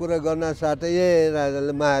सुकुटको कुरा गर्न साथै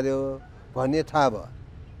राजाले मार्यो भन्ने थाहा भयो।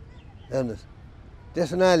 हेर्नुहोस्, त्यस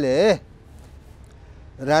हुनाले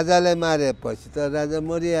राजालाई मारेपछि त राजा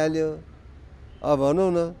मरिहाल्यो। अब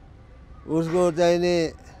भनौँ न उसको चाहिने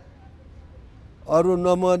अरू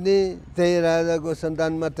नमर्ने, त्यही राजाको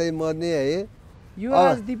सन्तान मात्रै मर्ने है।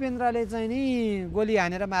 युवराज दिपेन्द्रले चाहिँ नि गोली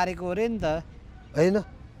हानेर मारेको हो रे नि त होइन।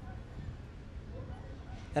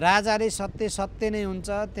 राजाले सत्य सत्य नै हुन्छ,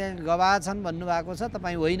 त्यहाँ गवाह छन् भन्नुभएको छ,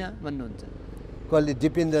 तपाईँ होइन भन्नुहुन्छ। कसले?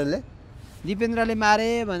 दिपेन्द्रले? दिपेन्द्रले मारे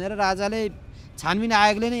भनेर राजाले छानबिन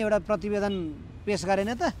आयोगले नै एउटा प्रतिवेदन पेश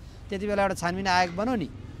गरेन त? त्यति बेला एउटा छानबिन आयोग बनाऊ नि।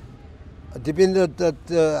 दिपेन्द्र त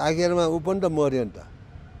आखिरमा ऊ पनि त मर्यो नि त।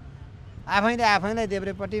 आफैलाई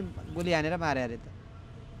देब्रेपट्टि गोली हानेर मारे अरे त।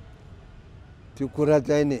 त्यो कुरा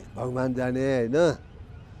चाहिँ नि भगवान् जाने होइन।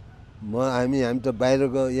 हामी त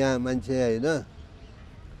बाहिरको यहाँ मान्छे होइन।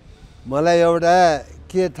 मलाई एउटा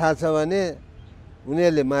के थाहा छ भने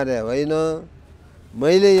उनीहरूले मारे होइन,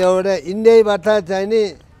 मैले एउटा इन्डियाबाट चाहिँ नि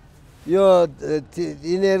यो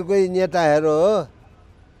यिनीहरूकै नेताहरू हो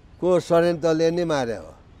को षड्यन्त्रले नै मारे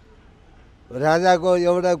हो। राजाको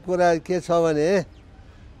एउटा कुरा के छ भने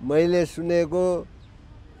मैले सुनेको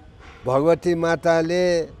भगवती माताले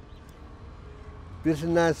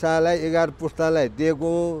कृष्ण शाहलाई 11 पुस्तालाई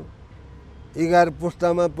दिएको, 11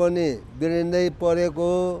 पुस्तामा पनि वीरेन्द्रै परेको।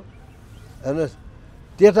 हेर्नुहोस्,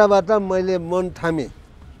 त्यताबाट मैले मन थामेँ।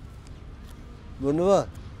 बुझ्नुभयो?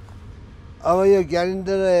 अब यो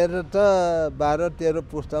ज्ञानेन्द्र हेरेर त 12-13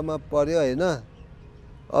 पुस्तामा पर्यो होइन।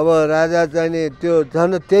 अब राजा चाहिँ नि त्यो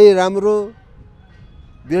झन् त्यही राम्रो।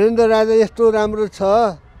 वीरेन्द्र राजा यस्तो राम्रो छ,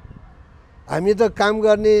 हामी त काम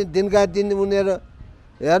गर्ने दिनका दिन उनीहरू।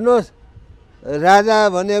 हेर्नुहोस्, राजा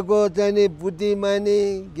भनेको चाहिँ नि बुद्धिमानी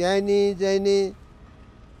ज्ञानी चाहिँ नि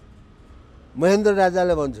महेन्द्र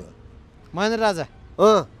राजाले भन्छु। महेन्द्र राजा?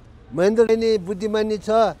 महेन्द्र नि बुद्धिमानी छ।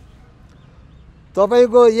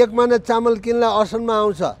 तपाईँको 1 मन चामल किन्नलाई असनमा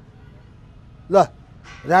आउँछ। ल,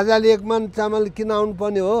 राजाले 1 मन चामल किन आउनु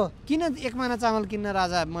पर्ने हो? किन 1 मन चामल किन्न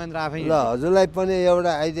राजा महेन्द्र आफै? ल, हजुरलाई पनि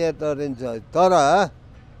एउटा आइडिया त रहन्छ, तर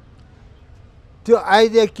त्यो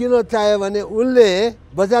आइडिया किन चाहियो भने उनले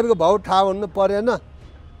बजारको भाउ थाहा हुनु परेन।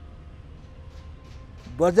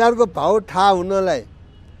 बजारको भाउ थाहा हुनलाई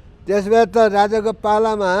त्यसबेला त राजाको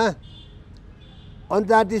पालामा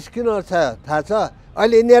 39 किन थाहा छ?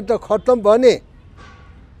 अहिले यिनीहरू त खत्तम भयो नि।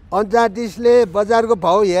 39ले बजारको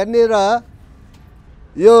भाउ हेर्ने र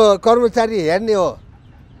यो कर्मचारी हेर्ने हो।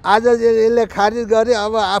 आज यसले खारिज गरे,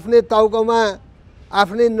 अब आफ्नै टाउकोमा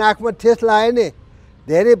आफ्नै नाकमा ठेस लगायो नि।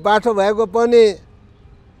 धेरै बाठो भएको पनि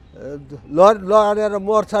लडेर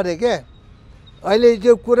मर्छ अरे के। अहिले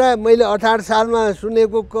त्यो कुरा मैले 18 सालमा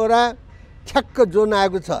सुनेको कुरा ठ्याक्क जोन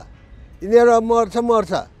आएको छ। यिनीहरू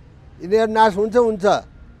मर्छ, यिनीहरू नाश हुन्छ।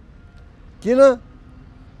 किन?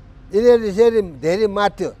 यिनीहरू यसरी धेरै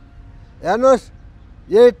माथ्यो। हेर्नुहोस्,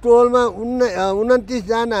 यही टोलमा 29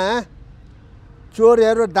 जना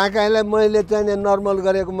चोरहरू डाकाहरूलाई मैले चाहिँ नर्मल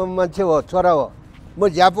गरेको मान्छे हो, छोरा हो। म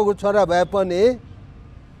झ्यापोको छोरा भए पनि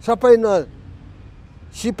सबै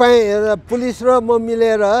सिपाही पुलिस र म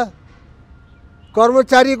मिलेर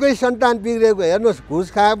कर्मचारीकै सन्तान बिग्रेको। हेर्नुहोस्, घुस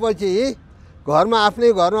खाएपछि घरमा आफ्नै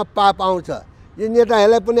घरमा पाप आउँछ। यो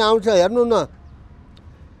नेताहरूलाई पनि आउँछ। हेर्नु न,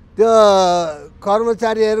 त्यो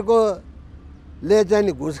कर्मचारीहरूको ले चाहिँ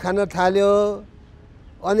नि घुस खान थाल्यो।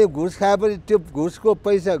 अनि घुस खाएपछि त्यो घुसको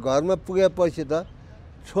पैसा घरमा पुगेपछि त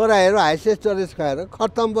छोराहरू हाइसेस चरेस खाएर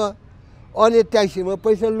खत्तम भयो। अनि ट्याक्सीमा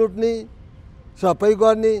पैसा लुट्ने सबै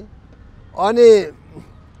गर्ने। अनि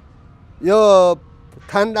यो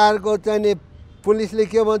थानादारको चाहिँ नि पुलिसले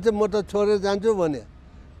के भन्छ, म त छोडेर जान्छु भने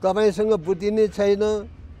तपाईँसँग बुद्धि नै छैन।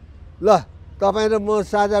 ल, तपाईँ र म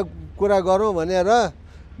साझा कुरा गरौँ भनेर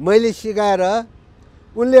मैले सिकाएर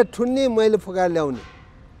उनले ठुन्ने, मैले फुकाएर ल्याउने।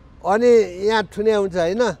 अनि यहाँ ठुने हुन्छ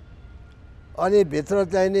होइन। अनि भित्र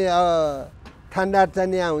चाहिँ नि थानादार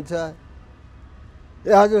चाहिँ यहाँ हुन्छ।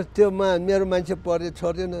 ए हजुर, त्यो मेरो मान्छे पऱ्यो,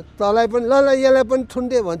 छोड्दैन। तँलाई पनि ल यसलाई पनि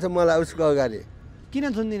ठुन्दे भन्छ मलाई उसको अगाडि। किन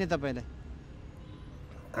थुन्दिने तपाईँलाई?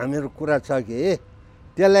 हामीहरू कुरा छ कि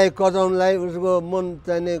त्यसलाई कजाउनलाई, उसको मन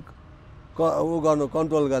चाहिँ ऊ गर्नु,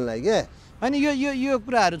 कन्ट्रोल गर्नलाई के। अनि यो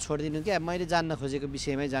कुराहरू छोडिदिनु क्या। मैले जान्न खोजेको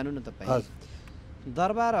विषयमै जानु न तपाईँ।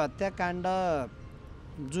 दरबार हत्याकाण्ड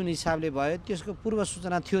जुन हिसाबले भयो त्यसको पूर्व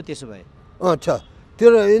सूचना थियो? त्यसो भए छ, त्यो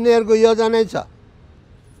यिनीहरूको योजनै छ।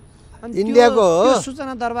 इन्डियाको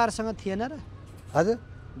सूचना दरबारसँग थिएन र? हजुर,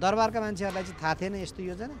 दरबारका मान्छेहरूलाई चाहिँ थाहा थिएन यस्तो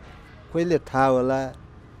योजना? कहिले थाहा होला,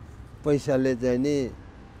 पैसाले चाहिँ नि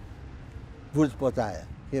बुझ पचायो।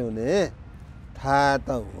 के हुने, थाहा त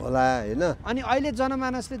होला होइन। अनि अहिले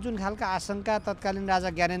जनमानसले जुन खालका आशंका, तत्कालीन राजा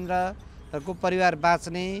ज्ञानेन्द्रको परिवार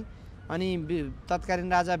बाँच्ने, अनि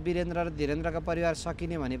तत्कालीन राजा वीरेन्द्र र धीरेन्द्रका परिवार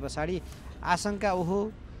सकिने भने पछाडि आशंका ओहो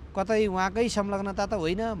कतै उहाँकै संलग्नता त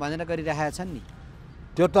होइन भनेर गरिरहेका छन् नि।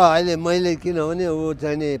 त्यो त अहिले मैले किनभने ऊ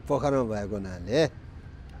चाहिँ नि पोखरामा भएको हुनाले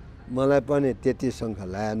मलाई पनि त्यति शङ्का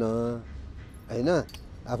लागेन होइन।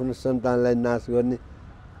 आफ्नो सन्तानलाई नाश गर्ने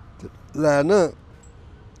लागेन।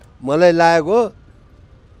 मलाई लागेको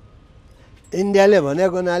इन्डियाले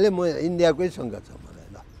भनेको हुनाले म इन्डियाकै शङ्का छ मलाई।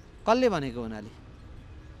 ल कसले भनेको हुनाले?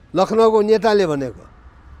 लखनऊको नेताले भनेको।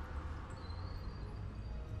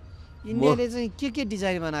 इन्डियाले चाहिँ के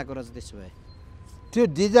डिजाइन बनाएको रहेछ त्यसो भए? त्यो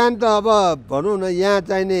डिजाइन त अब भनौँ न यहाँ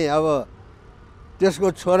चाहिँ नि अब त्यसको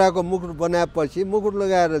छोराको मुकुट बनाएपछि मुकुट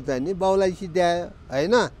लगाएर चाहिँ नि बाउलाई सिध्यायो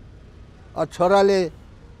होइन। छोराले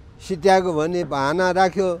सिध्याएको भने बहाना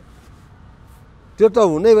राख्यो। त्यो त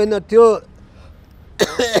हुनै होइन। त्यो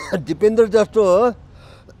दिपेन्द्र जस्तो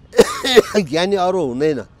हो ज्ञानी अरू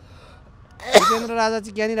हुँदैन। दिपेन्द्र राजा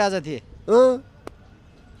चाहिँ ज्ञानी राजा थिए।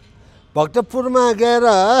 भक्तपुरमा गएर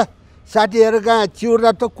साथीहरू कहाँ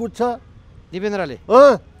चिउरा त कुद्छ दिपेन्द्रले।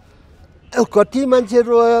 कति मान्छे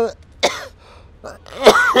रोयो।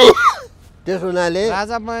 त्यस हुनाले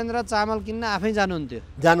राजा महेन्द्र चामल किन्न आफै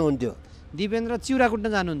जानुहुन्थ्यो। दिपेन्द्र चिउरा कुट्न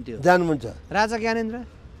जानुहुन्छ। राजा ज्ञानेन्द्र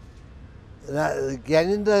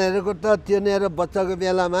ज्ञानेन्द्रहरूको त त्यो नेर बच्चाको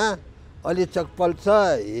बेलामा अलि चकपल छ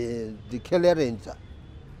खेलेर हिँड्छ।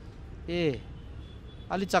 ए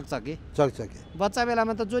अलि चकचके बच्चा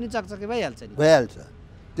बेलामा त जो नि चकचके भइहाल्छ नि। भइहाल्छ।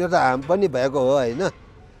 त्यो त हामी पनि भएको हो होइन।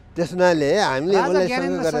 त्यस हुनाले हामीले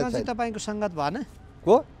तपाईँको सङ्गत भएन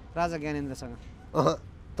को राजा ज्ञानेन्द्रसँग?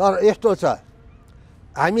 तर यस्तो छ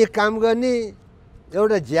हामी काम गर्ने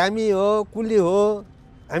एउटा ज्यामी हो कुली हो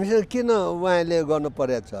हामीसँग किन उहाँले गर्नु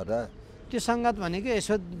परेको छ र? त्यो सङ्गत भनेको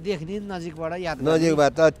यसो देख्ने नजिकबाट याद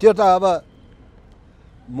नजिकबाट त्यो त अब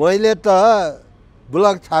मैले त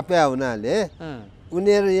ब्लग छाप्या हुनाले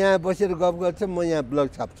उनीहरू यहाँ बसेर गफ गर्छ म यहाँ ब्लग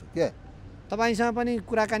छाप्छु के। तपाईँसँग पनि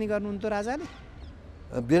कुराकानी गर्नुहुन्थ्यो राजाले?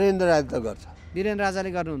 वीरेन्द्र राजा त गर्छ। वीरेन्द्र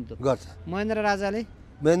राजाले गर्नुहुन्थ्यो? गर्छ। महेन्द्र राजाले?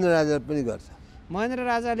 महेन्द्र राजा पनि गर्छ। महेन्द्र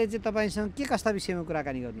राजाले चाहिँ तपाईँसँग के कस्ता विषयमा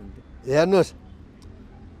कुराकानी गर्नुहुन्थ्यो? हेर्नुहोस्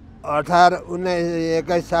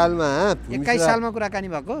 21 सालमा 21 सालमा कुराकानी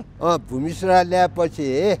भएको? भूमिश्रा ल्याएपछि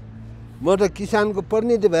म त किसानको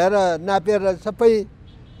प्रतिनिधि भएर नापेर सबै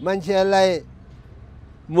मान्छेहरूलाई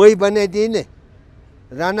मोही बनाइदिने।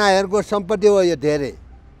 राणाहरूको सम्पत्ति हो यो धेरै।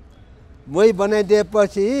 मोही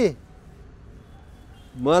बनाइदिएपछि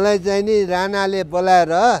मलाई चाहिँ नि राणाले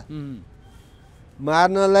बोलाएर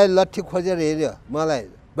मार्नलाई लट्ठी खोजेर हिँड्यो मलाई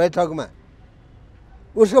बैठकमा।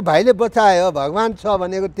 उसको भाइले बचायो। भगवान् छ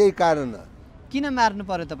भनेको त्यही कारण हो। किन मार्नु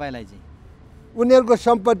पर्यो तपाईँलाई चाहिँ? उनीहरूको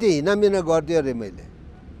सम्पत्ति हिनामिना गरिदियो अरे मैले।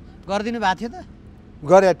 गरिदिनु भएको थियो त?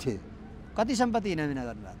 गरेको थिएँ। कति सम्पत्ति हिनामिना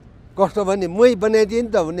गर्नुभएको? कस्तो भने मोही बनाइदियो नि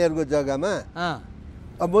त उनीहरूको जग्गामा।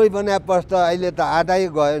 अब मोही बनाएपछि त अहिले त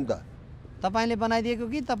आधै गयो नि त। तपाईँले बनाइदिएको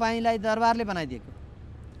कि तपाईँलाई दरबारले बनाइदिएको?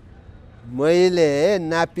 मैले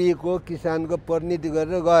नापिएको किसानको प्रतिनिधि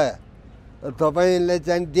गरेर गयो। तपाईँले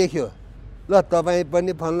चाहिँ देख्यो ल तपाईँ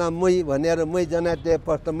पनि फल्ना मोही भनेर मोही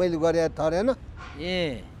जनाएपछि त मैले गरे थरेन।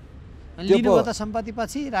 ए लिनुभयो त सम्पत्ति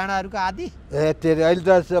पछि राणाहरूको आदि? तेरि अहिले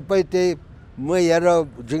त सबै त्यही मोही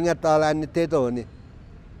हेरेर झुङ्गा तलानी त्यही त हो नि।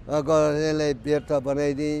 यसलाई व्यर्थ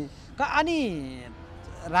बनाइदिएँ। अनि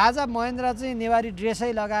राजा महेन्द्र चाहिँ नेवारी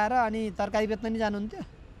ड्रेसै लगाएर अनि तरकारी बेच्न नि जानुहुन्थ्यो?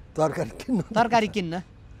 तरकारी किन्न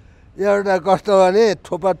एउटा कस्तो भने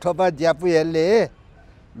थोपा थोपा ज्यापुहरूले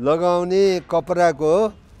लगाउने कपडाको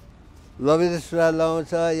लबेश्वरा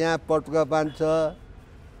लाउँछ। यहाँ पटुका बाँध्छ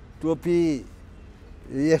टोपी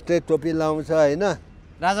यस्तै टोपी लाउँछ होइन।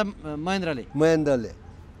 राजा महेन्द्रले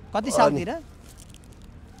कति सालतिर?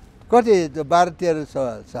 कति 12-13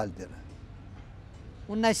 सालतिर।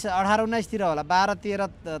 18-19 तिर होला। 12-13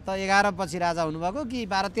 त 11 पछि राजा हुनुभएको कि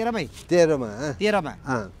 12-13मै? 13मा।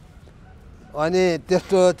 अनि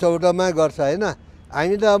त्यस्तो 14मा गर्छ होइन।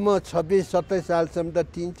 हामी त म 26-27 सालसम्म त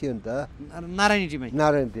टिन थियो नि त नारायणी टीमै।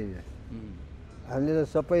 हामीले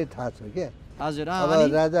त सबै थाहा छ क्या। हजुर।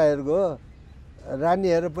 अब राजाहरूको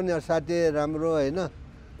रानीहरू पनि असाध्यै राम्रो होइन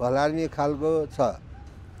भलार्मी खालको छ।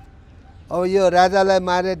 अब यो राजालाई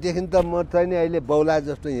मारेदेखि त म चाहिँ अहिले बौला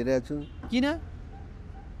जस्तो हिँडेको छु। किन?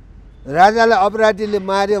 राजालाई अपराधीले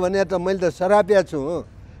मार्यो भने त मैले त सरापिया छु।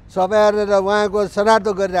 सबै उहाँको श्राद्ध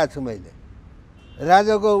गरिरहेको छु मैले।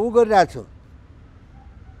 राजाको ऊ गरिरहेको छु।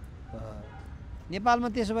 नेपालमा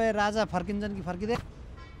त्यसो भए राजा फर्किन्छन् कि फर्किँदैन?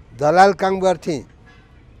 दलाल काम गर्थेँ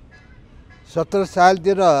 17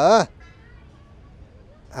 सालतिर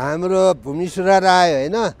हाम्रो भूमिश्रा आयो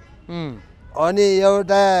होइन। अनि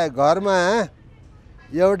एउटा घरमा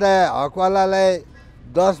एउटा हकवालालाई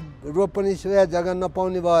 10 रोपनी सोया जग्गा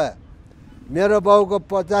नपाउने भयो। मेरो बाउको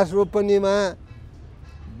 50 रोपनीमा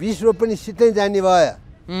 20 रोपनी सितै जाने भयो।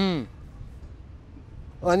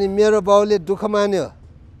 अनि मेरो बाउले दुःख मान्यो।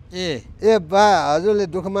 ए बा हजुरले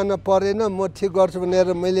दुःख मान्न परेन, म ठिक गर्छु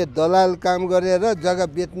भनेर मैले दलाल काम गरेर जग्गा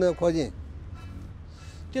बेच्न खोजेँ।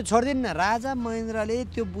 त्यो छोडिदिनु न, राजा महेन्द्रले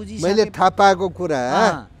त्यो बुझिसके मैले थाहा पाएको कुरा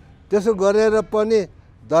त्यसो गरेर पनि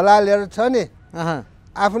दलालहरू छ नि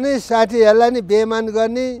आफ्नै साथीहरूलाई नि बेइमान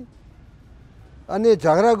गर्ने अनि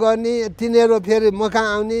झगडा गर्ने, तिनीहरू फेरि म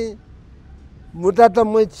कहाँ आउने, मुद्दा त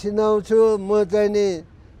म छिनाउँछु, म चाहिँ नि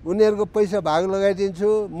उनीहरूको पैसा भाग लगाइदिन्छु।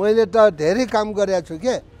 मैले त धेरै काम गरेको छु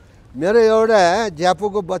के। मेरो एउटा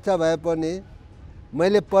ज्यापुको बच्चा भए पनि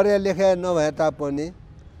मैले पढे लेखे नभए तापनि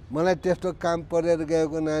मलाई त्यस्तो काम परेर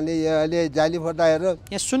गएको हुनाले यो अहिले जाली फटाएर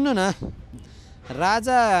यहाँ सुन्नु न,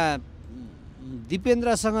 राजा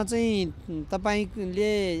दिपेन्द्रसँग चाहिँ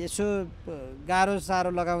तपाईँले यसो गाह्रो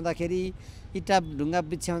साह्रो लगाउँदाखेरि, इँटा ढुङ्गा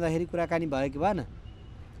बिछ्याउँदाखेरि कुराकानी भयो कि भएन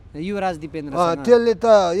युवराज दिपेन्द्रसँग? त्यसले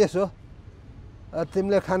त यसो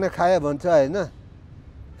तिमीले खाना खायो भन्छ होइन,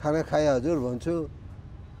 खाना खाए हजुर भन्छु,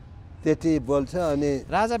 त्यति बोल्छ। अनि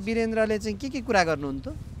राजा वीरेन्द्रले चाहिँ के कुरा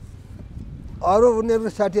गर्नुहुन्थ्यो? अरू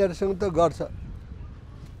उनीहरूको साथीहरूसँग त गर्छ।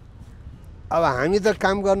 अब हामी त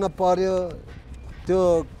काम गर्न पर्यो, त्यो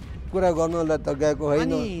कुरा गर्नलाई त गएको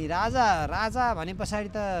होइन। अनि राजा भने पछाडि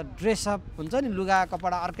त ड्रेसअप हुन्छ नि, लुगा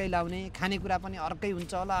कपडा अर्कै लाउने, खानेकुरा पनि अर्कै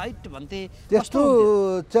हुन्छ होला है भन्थे। त्यस्तो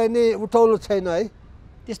चाहिँ नि उठौलो छैन है,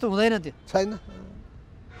 त्यस्तो हुँदैन, त्यो छैन।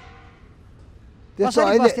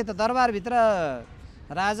 कसरी बस्थे त दरबारभित्र?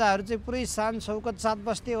 राजाहरू चाहिँ पुरै शान शौकत साथ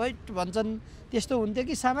बस्थे है भन्छन्, त्यस्तो हुन्थ्यो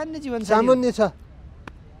कि सामान्य जीवन? सामान्य छ।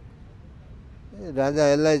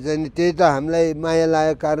 राजाहरूलाई चाहिँ त्यही त हामीलाई माया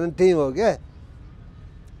लागेको कारण त्यही हो क्या।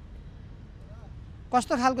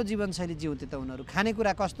 कस्तो खालको जीवनशैली जिउँथे त उनीहरू?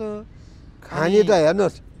 खानेकुरा कस्तो? खाने त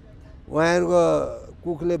हेर्नुहोस्, उहाँहरूको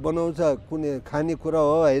कुकले बनाउँछ कुनै खानेकुरा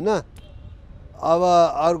हो होइन। अब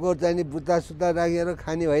अर्को चाहिँ नि बुत्ता सुत्ता राखेर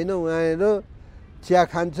खाने होइन, उहाँहरू चिया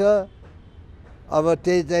खान्छ, अब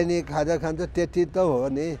त्यही चाहिँ नि खाजा खान्छ, त्यति त हो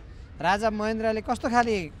नि। राजा महेन्द्रले कस्तो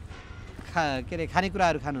खाले के अरे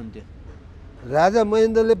खानेकुराहरू खानुहुन्थ्यो? राजा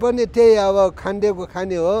महेन्द्रले पनि त्यही अब खान्डेको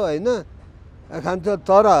खाने हो होइन, खान्छ।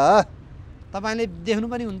 तर तपाईँले देख्नु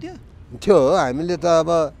पनि हुन्थ्यो? थियो, हामीले त अब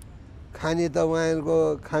खाने त उहाँहरूको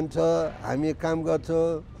खान्छ, हामी काम गर्छौँ।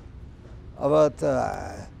 अब त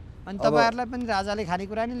अनि तपाईँहरूलाई पनि राजाले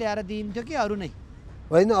खानेकुरा नै ल्याएर दिइन्थ्यो कि अरू नै?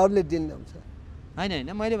 होइन, अरूले दिन ल्याउँछ।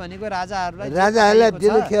 होइन, मैले भनेको राजाहरूलाई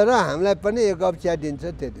दिनखेर हामीलाई पनि एक कप चिया दिन्छ,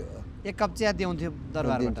 त्यति हो। एक कप चिया दिउँथ्यो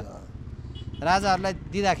दरबारबाट? राजाहरूलाई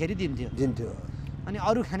दिँदाखेरि दिन्थ्यो। अनि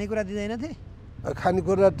अरू खानेकुरा दिँदैनथे?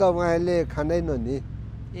 खानेकुरा त उहाँहरूले खाँदैन नि।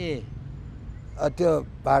 त्यो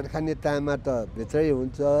भात खाने तामा त भित्रै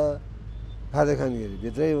हुन्छ, खाजा खानेखेरि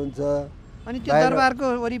भित्रै हुन्छ। अनि त्यो दरबारको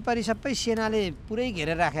वरिपरि सबै सेनाले पुरै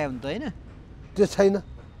घेरेर राखेको हुन्छ होइन? त्यो छैन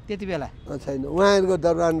त्यति बेला, छैन। उहाँहरूको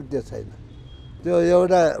दरबारमा त्यो छैन, त्यो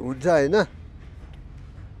एउटा हुन्छ होइन,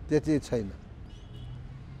 त्यति छैन।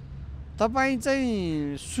 तपाईँ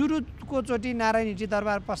चाहिँ सुरुको चोटि नारायणहिटी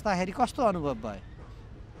दरबार पस्दाखेरि कस्तो अनुभव भयो?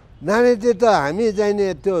 नारायणहिटी त हामी जाने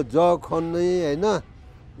त्यो जग खन्ने होइन,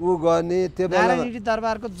 ऊ गर्ने। त्यो नारायणहिटी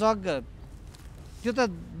दरबारको जग त्यो त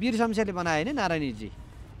वीर शमशेरले बनायो होइन? नारायणहिटी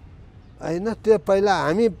होइन, त्यो पहिला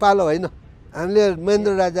हामी पालो होइन, हामीले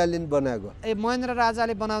महेन्द्र राजाले बनाएको। महेन्द्र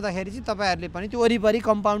राजाले बनाउँदाखेरि चाहिँ तपाईँहरूले पनि त्यो वरिपरि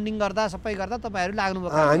कम्पाउन्डिङ गर्दा सबै गर्दा तपाईँहरू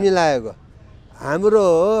लाग्नुभयो? हामी लागेको। हाम्रो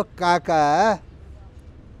काका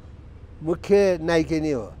मुख्य नायिका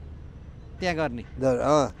नै हो त्यहाँ गर्ने।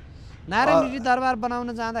 नारायणहिटी दरबार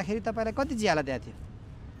बनाउन जाँदाखेरि तपाईँलाई कति ज्याला दिएको थियो?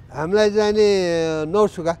 हामीलाई जाने 9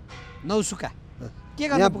 सुका। 9 सुका के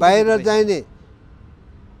गर्नु? यहाँ बाहिर जाने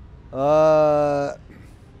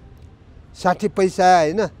 60 पैसा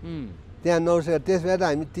होइन, त्यहाँ 9 सुका। त्यस भएर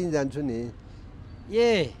हामी 3 जान्छौँ नि।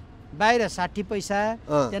 बाहिर 60 पैसा,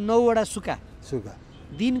 त्यहाँ 9वटा सुका।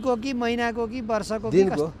 दिनको कि महिनाको कि वर्षको?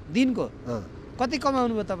 दिनको। कति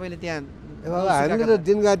कमाउनु भयो तपाईँले त्यहाँ? हामीले त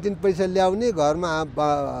दिनका दिन पैसा ल्याउने, घरमा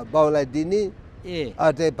बाउलाई दिने,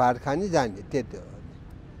 त्यही भात खाने जाने, त्यति हो।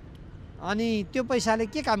 अनि त्यो पैसाले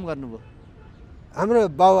के काम गर्नुभयो? हाम्रो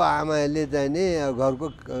बाउ आमाले चाहिँ नि घरको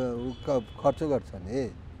खर्च गर्छ नि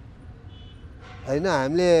होइन,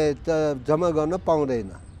 हामीले त जम्मा गर्न पाउँदैन।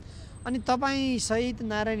 अनि तपाईँ सहित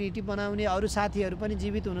नारायणहिटी बनाउने अरू साथीहरू पनि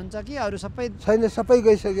जीवित हुनुहुन्छ कि अरू सबै? छैन, सबै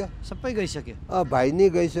गइसक्यो। सबै गइसक्यो? भाइ नै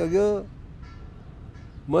गइसक्यो।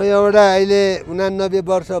 म एउटा अहिले 89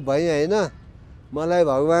 वर्ष भएँ होइन, मलाई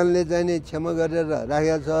भगवान्ले चाहिँ नि क्षमा गरेर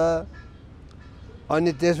राखेको छ।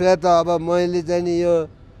 अनि त्यसमा त अब मैले चाहिँ नि यो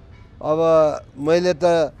अब मैले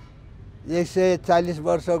त 140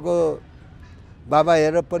 वर्षको बाबा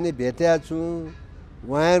हेरेर पनि भेटेको छु,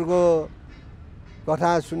 उहाँहरूको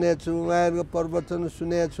कथा सुनेको छु, उहाँहरूको प्रवचन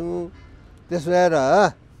सुनेको छु। त्यस भएर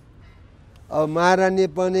अब महारानी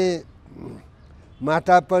पनि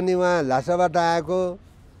माता पनि उहाँ ल्हासाबाट आएको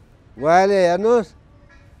उहाँले हेर्नुहोस्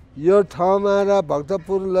यो ठाउँमा र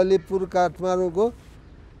भक्तपुर ललितपुर काठमाडौँको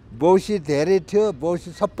बौसी धेरै थियो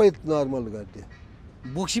बौसी सबै नर्मल गरिदियो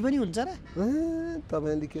बोक्सी पनि हुन्छ र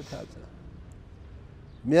तपाईँले के थाहा छ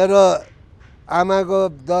मेरो आमाको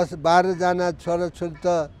 10-12 जना छोराछोरी त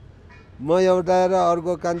म एउटा र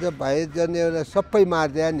अर्को कान्छा भाइजन एउटा सबै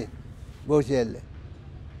मारिदियो नि बौसीहरूले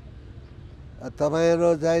तपाईँहरू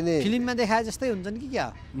चाहिँ नि फिल्ममा देखाए जस्तै हुन्छन् कि क्या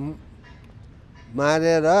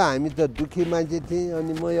मारेर हामी त दुखी मान्छे थियौँ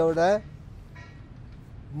अनि म एउटा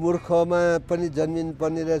मूर्खमा पनि जन्मिनु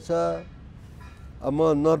पर्ने रहेछ म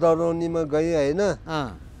नडराउनेमा गएँ होइन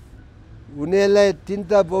उनीहरूलाई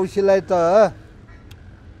तिनवटा बौसीलाई त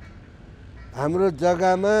हाम्रो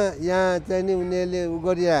जग्गामा यहाँ चाहिँ नि उनीहरूले उ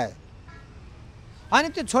गरिआए अनि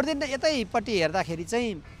त्यो छोडिदिनु यतैपट्टि हेर्दाखेरि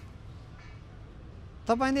चाहिँ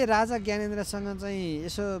तपाईँले राजा ज्ञानेन्द्रसँग चाहिँ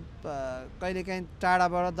यसो कहिलेकाहीँ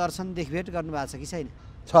टाढाबाट दर्शन देखभेट गर्नुभएको छ कि छैन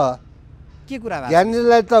छ के कुरा भएको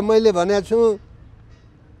ज्ञानेन्द्रलाई त मैले भनेको छु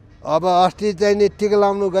अब अस्ति चाहिँ नि टिका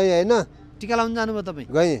लाउनु गएँ होइन टिका लाउनु जानुभयो तपाईँ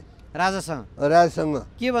गएँ राजासँग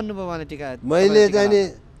के भन्नुभयो भने टिका मैले चाहिँ नि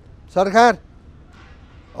सरकार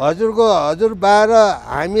हजुर बाह्र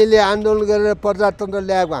हामीले आन्दोलन गरेर प्रजातन्त्र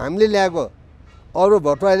ल्याएको हामीले ल्याएको अरू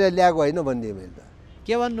भट्टराईले ल्याएको होइन भनिदिएँ मैले त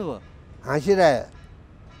के भन्नुभयो हाँसिरह्यो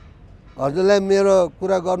हजुरलाई मेरो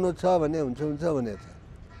कुरा गर्नु छ भने हुन्छ भनेको छ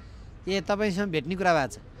ए तपाईँसँग भेट्ने कुरा भएको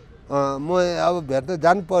छ म अब भेट्न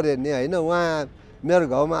जानु पर्यो नि होइन उहाँ मेरो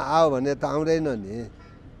गाउँमा आयो भने त आउँदैन नि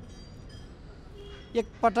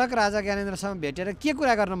एकपटक राजा ज्ञानेन्द्रसँग भेटेर के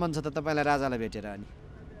कुरा गर्न मन छ त तपाईँलाई राजालाई भेटेर अनि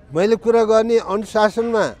मैले कुरा गर्ने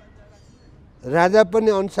अनुशासनमा राजा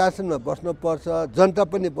पनि अनुशासनमा बस्नुपर्छ जनता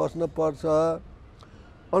पनि बस्नुपर्छ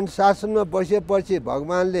अनुशासनमा बसेपछि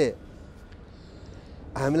भगवान्ले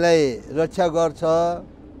हामीलाई रक्षा गर्छ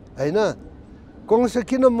होइन कंस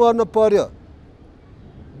किन मर्न पर्यो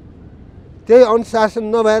त्यही अनुशासन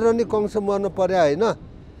नभएर नि कंस मर्न पर्यो होइन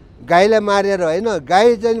गाईलाई मारेर होइन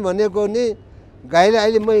गाई चाहिँ भनेको नि गाईलाई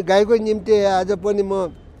अहिले म गाईको निम्ति आज पनि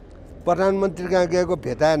म प्रधानमन्त्री कहाँ गएको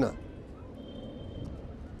भेटाएन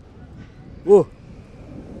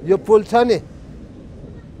यो पुल छ नि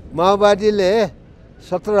माओवादीले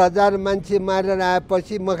 17,000 मान्छे मारेर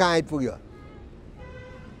आएपछि म कहाँ आइपुग्यो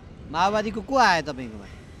माओवादीको को आयो तपाईँकोमा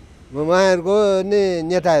उहाँहरूको नि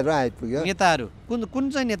नेताहरू आइपुग्यो नेताहरू कुन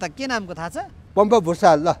चाहिँ नेता के नामको थाहा छ पम्पा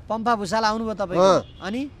भुषाल ल पम्पा भुषाल आउनुभयो तपाईँ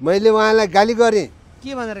अनि मैले उहाँलाई गाली गरेँ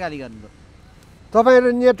के भनेर गाली गर्नुभयो तपाईँहरू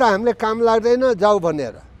नेता हामीले काम लाग्दैन जाऊ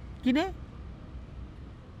भनेर किन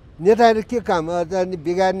नेताहरू के काम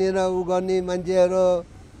बिगार्ने र उ गर्ने मान्छेहरू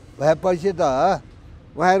भएपछि त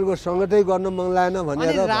उहाँहरूको सङ्गतै गर्न मन लागेन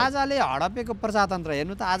भनेर राजाले हडपेको प्रजातन्त्र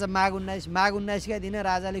हेर्नु त आज माघ 19का दिन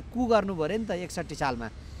राजाले कु गर्नु पर्यो नि त 61 सालमा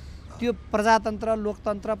त्यो प्रजातन्त्र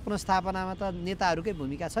लोकतन्त्र पुनर्स्थापनामा त नेताहरूकै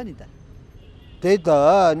भूमिका छ नि त त्यही त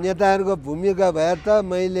नेताहरूको भूमिका भएर त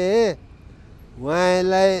मैले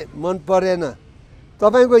उहाँलाई मन परेन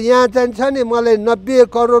तपाईँको यहाँ चाहिँ छ नि मलाई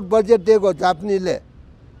 90 करोड बजेट दिएको जापानीले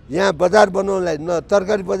यहाँ बजार बनाउनलाई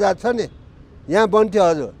तरकारी बजार छ नि यहाँ बन्थ्यो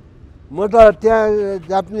हजुर म त त्यहाँ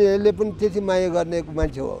जापानीहरूले पनि त्यति माया गर्ने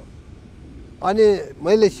मान्छे हो अनि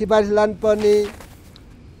मैले सिफारिस लानुपर्ने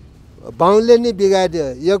बाहुनले नि बिगाइदियो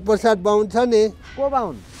योगप्रसाद बाहुन छ नि को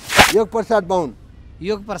बाहुन योगप्रसाद बाहुन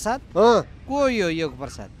योगप्रसाद को यो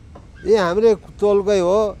योगप्रसाद ए हाम्रै टोलकै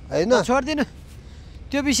हो होइन छोडिदिनु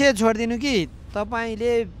त्यो विषय छोडिदिनु कि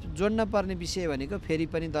तपाईँले जोड्न पर्ने विषय भनेको फेरि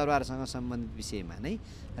पनि दरबारसँग सम्बन्धित विषयमा नै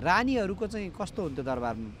रानीहरूको चाहिँ कस्तो हुन्थ्यो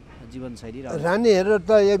दरबारमा जीवनशैली रानीहरू त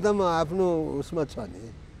एकदम आफ्नो उसमा छ नि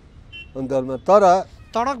अन्तरमा तर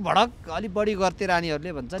तडक भडक अलिक बढी गर्थे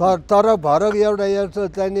रानीहरूले भन्छ तडक भडक एउटा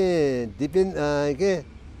चाहिँ नि के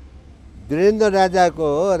वीरेन्द्र राजाको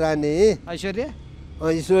हो रानी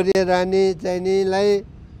ऐश्वर्य रानी चाहिँ निलाई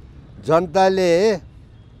जनताले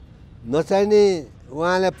नचाहिने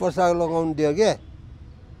उहाँलाई पोसाक लगाउनु दियो के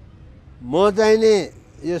म चाहिँ नि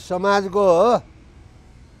यो समाजको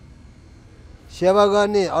सेवा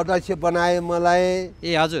गर्ने अध्यक्ष बनायो मलाई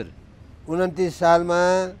ए हजुर 29 सालमा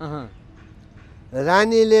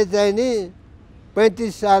रानीले चाहिँ नि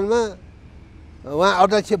 35 सालमा उहाँ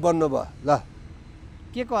अध्यक्ष बन्नुभयो ल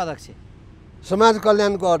के को अध्यक्ष समाज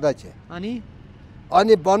कल्याणको अध्यक्ष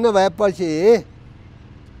अनि बन्नु भएपछि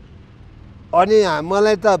अनि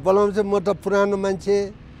मलाई त बोलाउँछ म त पुरानो मान्छे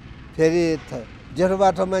फेरि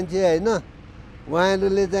जेठोबाठो मान्छे होइन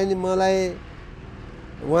उहाँहरूले चाहिँ नि मलाई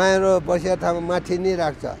उहाँहरू बसेको ठाउँमा माथि नै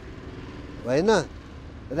राख्छ होइन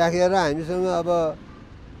राखेर हामीसँग अब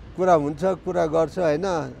कुरा हुन्छ कुरा गर्छ होइन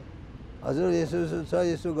हजुर यसो यसो छ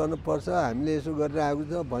यसो गर्नुपर्छ हामीले यसो गरेर आएको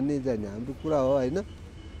छ भन्ने चाहिँ हाम्रो कुरा हो होइन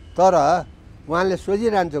तर उहाँले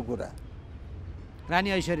सोचिरहन्छ कुरा रानी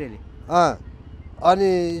ऐश्वर्याले अनि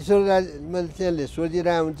ईश्वरले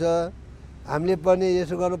सोचिरहेको हुन्छ हामीले पनि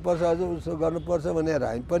यसो गर्नुपर्छ हजुर उसो गर्नुपर्छ भनेर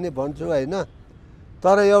हामी पनि भन्छौँ होइन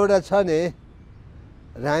तर एउटा छ नि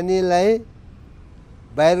रानीलाई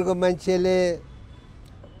बाहिरको मान्छेले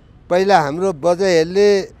पहिला हाम्रो बजाइहरूले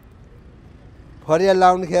फरिया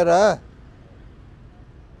लाउनेखेर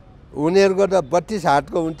उनीहरूको त 32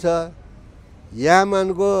 हातको हुन्छ यहाँ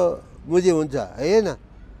मानको मुजी हुन्छ होइन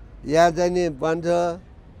यहाँ चाहिँ नि भन्छ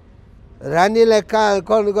रानीलाई कहाँ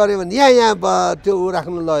गऱ्यो भने यहाँ त्यो ऊ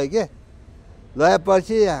राख्नु लग्यो के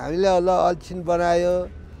लगेपछि हामीले ल अल्छिन बनायो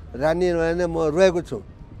रानी भने म रोएको छु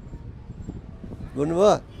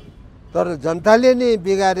बुझ्नुभयो तर जनताले नि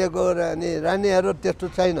बिगारेको रानीहरू त्यस्तो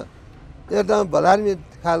छैन एकदम भलार्मी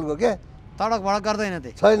खालको के तडक भडक गर्दैन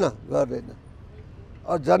त्यही छैन गर्दैन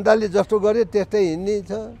जनताले जस्तो गर्यो त्यस्तै हिँड्ने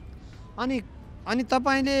छ अनि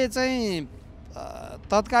तपाईँले चाहिँ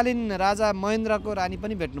तत्कालीन राजा महेन्द्रको रानी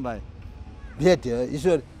पनि भेट्नुभयो भेट्यो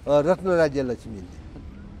ईश्वर रत्न राज्य लक्ष्मीले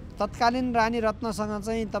तत्कालीन रानी रत्नसँग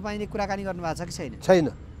चाहिँ तपाईँले कुराकानी गर्नुभएको छ कि छैन छैन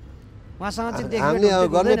उहाँसँग चाहिँ हामीले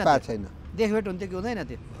गर्नै पाएको छैन देखभेट हुन्थ्यो कि हुँदैन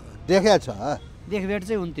त्यो देखेको छ देखभेट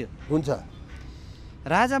चाहिँ हुन्थ्यो हुन्छ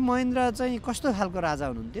राजा महेन्द्र चाहिँ कस्तो खालको राजा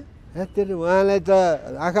हुनुहुन्थ्यो त्यो उहाँलाई त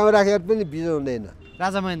आँखामा राखेर पनि बिजाउँदैन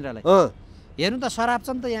राजा महेन्द्रलाई हेर्नु त शराब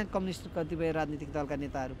छन् त यहाँ कम्युनिस्ट कतिपय राजनीतिक दलका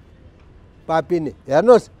नेताहरू पापी नै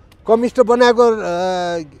हेर्नुहोस् कम्युनिस्ट बनाएको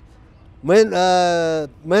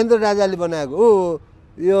महेन्द्र राजाले बनाएको ऊ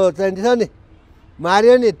यो चाहिँ छ नि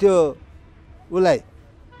मार्यो नि त्यो उसलाई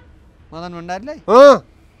मदन भण्डारीलाई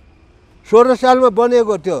 16 सालमा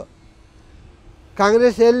बनेको त्यो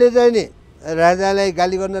काङ्ग्रेसले चाहिँ नि राजालाई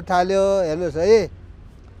गाली गर्न थाल्यो हेर्नुहोस् है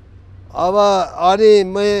अब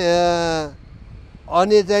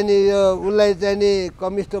अनि चाहिँ नि यो उसलाई चाहिँ नि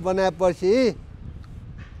कम्युनिस्ट बनाएपछि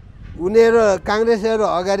उनीहरू काङ्ग्रेसहरू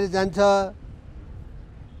अगाडि जान्छ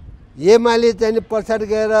एमाले चाहिँ नि पछाडि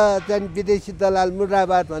गएर चाहिँ विदेशी दलाल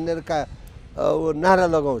मुर्दाबाद भनेर नारा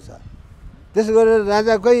लगाउँछ त्यसो गरेर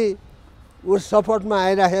राजाकै ऊ सपोर्टमा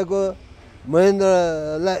आइराखेको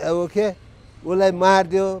महेन्द्रलाई उसलाई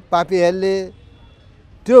मारिदियो पापीहरूले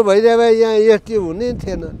त्यो भइदियो भए यहाँ यति हुने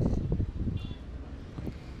थिएन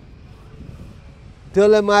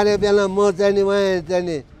त्यसलाई मारेको बेला म चाहिँ नि उहाँ चाहिँ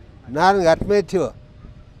नि नारायणघाटमै थियो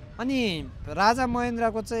अनि राजा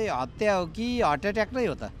महेन्द्रको चाहिँ हत्या हो कि हार्ट एट्याक नै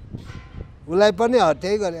हो त उसलाई पनि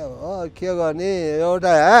हत्या गरे हो के गर्ने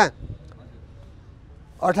एउटा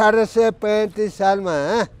 1835 सालमा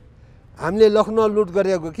हामीले लखनऊ लुट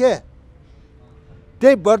गरेको के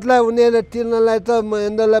त्यही बदला उनीहरूले तिर्नलाई त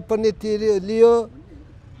महेन्द्रलाई पनि लियो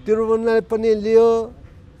तिरुवनलाई पनि लियो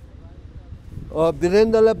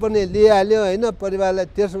वीरेन्द्रलाई पनि लिइहाल्यो होइन परिवारलाई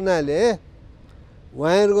त्यस हुनाले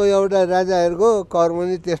उहाँहरूको एउटा राजाहरूको कर्म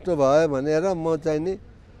नि त्यस्तो भयो भनेर म चाहिँ नि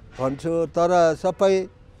भन्छु तर सबै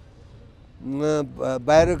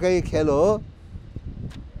बाहिरकै खेल हो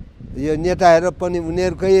यो नेताहरू पनि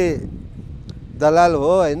उनीहरूकै दलाल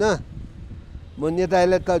हो होइन म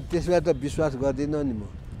नेताहरूलाई त त्यसमा त विश्वास गर्दिनँ नि म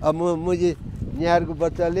अब मुझे यहाँहरूको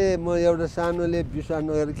बच्चाले म एउटा सानोले विश्वास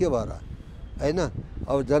नगरेर के भएर होइन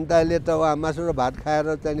अब जनताले त उहाँ मासु र भात खाएर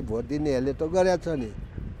चाहिँ भोट दिनेहरूले त गरेको छ नि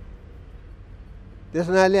त्यस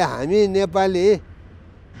हुनाले हामी नेपाली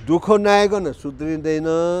दुःख नआइकन सुध्रिँदैन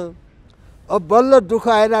अब बल्ल दुःख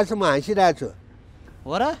आइरहेको छ म हाँसिरहेको छु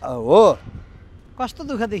हो र हो कस्तो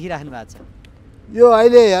दुःख देखिराख्नु भएको छ यो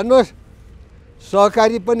अहिले हेर्नुहोस्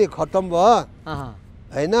सहकारी पनि खत्तम भयो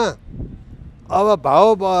होइन अब भाउ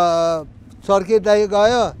चर्किँदै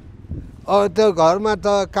गयो अब त्यो घरमा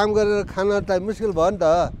त काम गरेर खान त मुस्किल भयो नि त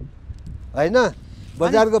होइन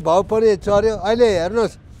बजारको भाउ पनि चढ्यो अहिले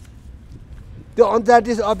हेर्नुहोस् त्यो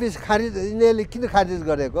 39 अफिस खारिज यिनीहरूले किन खारिज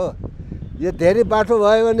गरेको यो धेरै बाटो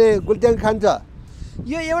भयो भने गुल्ट्याङ खान्छ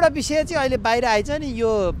यो एउटा विषय चाहिँ अहिले बाहिर आइछ नि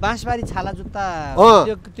यो बाँसबारी छाला जुत्ता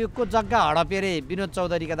त्योको जग्गा हडपे रे विनोद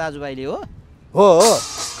चौधरीका दाजुभाइले हो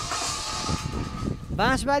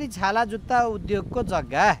बाँसबारी छाला जुत्ता उद्योगको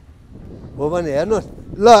जग्गा हो भने हेर्नुहोस्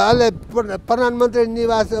ल अहिले प्रधानमन्त्री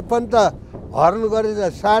निवास पनि त हरण गरेछ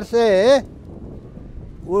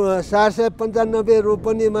 795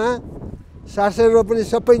 रोपनीमा 700 रोपनी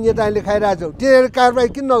सबै नेताहरूले खाइरहेको छ तिनीहरू कारबाही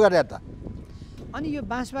किन नगरे त अनि यो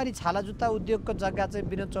बाँसबारी छाला जुत्ता उद्योगको जग्गा चाहिँ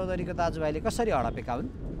विनोद चौधरीको दाजुभाइले कसरी हडपेका हुन्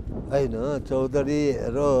होइन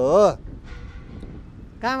चौधरीहरू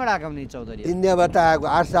कहाँबाट आएको नि चौधरी इन्डियाबाट आएको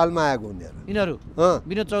 8 सालमा आएको यिनीहरू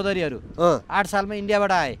विनोद चौधरीहरू 8 सालमा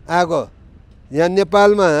इन्डियाबाट आएको यहाँ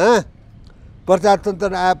नेपालमा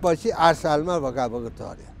प्रजातन्त्र आएपछि 8 सालमा भएका छ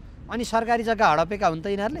अरे अनि सरकारी जग्गा हडपेका हुन् त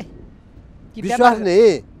यिनीहरूले विश्वास नै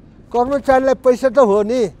कर्मचारीलाई पैसा त हो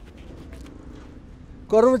नि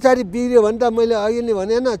कर्मचारी बिग्रियो भने त मैले अघि नै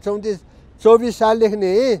भने न 24 सालदेखि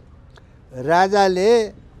नै राजाले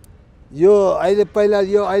यो अहिले पहिला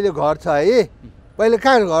यो अहिले घर छ है पहिले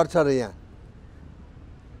कहाँ घर छ र यहाँ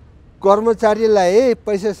कर्मचारीलाई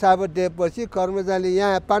पैसा साबत दिएपछि कर्मचारीले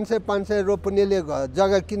यहाँ 500 रोपनीले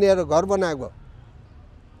जग्गा किनेर घर बनाएको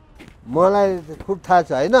मलाई खुब थाहा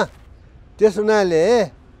छ होइन त्यस हुनाले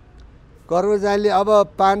कर्मचारीले अब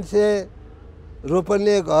 500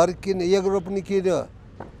 रोपनीले घर एक रोपनी किन्यो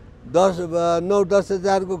 9-10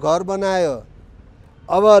 हजारको घर बनायो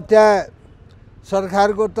अब त्यहाँ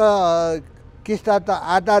सरकारको त किस्ता त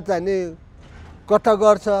आधा चाहिँ नि कट्टा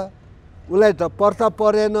गर्छ उसलाई त पर्ता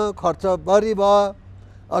परेन खर्च बढी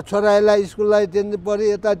भयो छोरालाई स्कुललाई दिनु पऱ्यो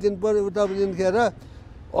यता दिनु पऱ्यो उता दिनखेर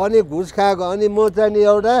अनि घुस खाएको अनि म चाहिँ नि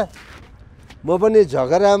एउटा म पनि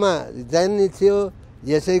झगडामा जान्ने थियो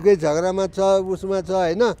यसैकै झगडामा छ उसमा छ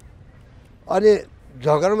होइन अनि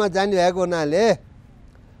झगडामा जाने भएको हुनाले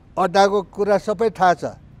अड्डाको कुरा सबै थाहा छ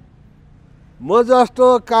म जस्तो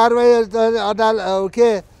कारबाही अदालत के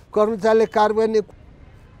कर्मचारीले कारबाही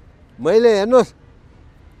मैले हेर्नुहोस्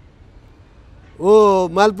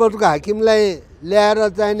मालपोतको हाकिमलाई ल्याएर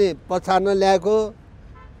चाहिँ नि पछार्न ल्याएको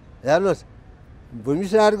हेर्नुहोस् भूमि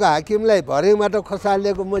सुधारको हाकिमलाई भर्याङबाट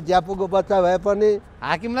खसालिएको म ज्यापुको बच्चा भए पनि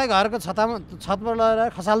हाकिमलाई घरको छतबाट लगेर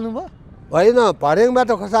खसाल्नु भयो होइन भर्याङबाट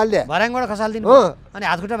खसालिदिए भर्याङबाट खसालिदिनु अनि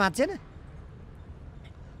हातखुट्टा भाँच्चेन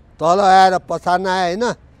तल आएर पछार्न आयो होइन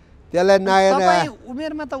त्यसलाई नागेर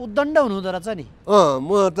उमेरमा त उद्दण्ड हुनुहुँदो रहेछ नि म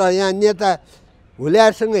त यहाँ नेता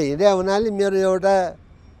हुल्यारसँग हिँडे हुनाले मेरो एउटा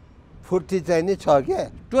फुर्ती चाहिँ नि छ क्या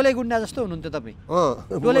टोले गुन्डा जस्तो हुनुहुन्थ्यो तपाईँ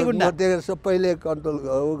टोले गुन्डा सबैले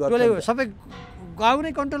कन्ट्रोल सबै गाउँ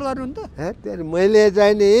नै कन्ट्रोल गर्नुहुन्थ्यो त्यही मैले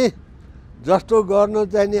चाहिँ नि जस्तो गर्नु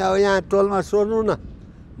चाहिँ नि अब यहाँ टोलमा सोध्नु न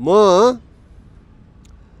म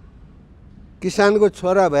किसानको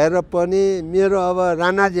छोरा भएर पनि मेरो अब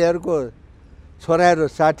राणाजीहरूको छोराहरू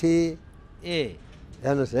 60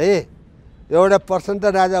 हेर्नुहोस् है एउटा पर्सेन्ट त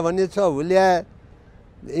राजा भन्ने छ हुलिया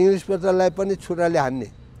इङ्ग्लिस पत्रलाई पनि छुराले हान्ने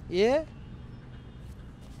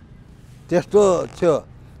त्यस्तो थियो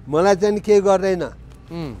मलाई चाहिँ केही गर्दैन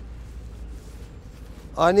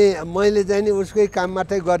अनि मैले चाहिँ नि उसकै काम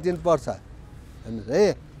मात्रै गरिदिनु पर्छ हेर्नुहोस् है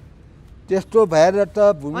त्यस्तो भएर त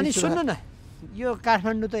अनि सुन्नु न यो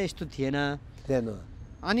काठमाडौँ त यस्तो थिएन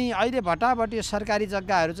अनि अहिले भटाभट यो सरकारी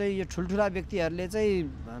जग्गाहरू चाहिँ यो ठुल्ठुला व्यक्तिहरूले चाहिँ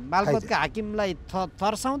मालपोतका हाकिमलाई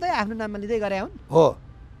तर्साउँदै आफ्नो नाममा लिँदै गरे हुन् हो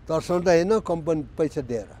तर्साउँदै होइन कम्पनी पैसा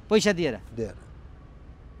दिएर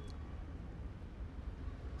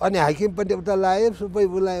अनि हाकिम पनि उता लाग्यो सबै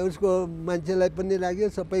बोलायो उसको मान्छेलाई पनि लाग्यो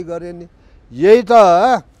सबै गर्यो नि यही त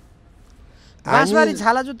बाँसबारी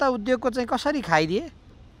छाला जुत्ता उद्योगको चाहिँ कसरी खाइदिए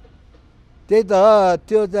त्यही त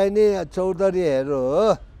त्यो चाहिँ नि चौधरीहरू हो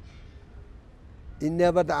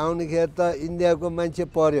इन्डियाबाट आउनेखेर त इन्डियाको मान्छे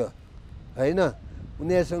पर्यो होइन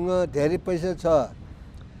उनीहरूसँग धेरै पैसा छ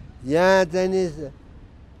यहाँ चाहिँ नि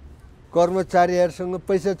कर्मचारीहरूसँग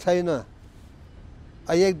पैसा छैन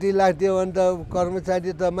 1-2 लाख दियो भने त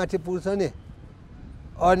कर्मचारी त माथि पुग्छ नि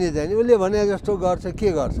अनि चाहिँ नि उसले भने जस्तो गर्छ के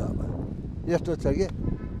गर्छ अब यस्तो छ कि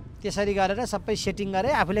त्यसरी गरेर सबै सेटिङ गरे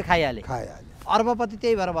आफूले खाइहाले अर्बपति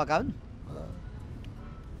त्यही भएर भएका हुन्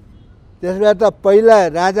त्यसबाट त पहिला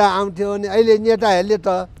राजा आउँथ्यो भने अहिले नेताहरूले त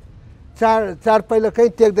चार पहिला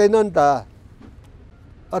कहीँ टेक्दैन नि त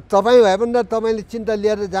तपाईँ भए पनि त तपाईँले चिन्ता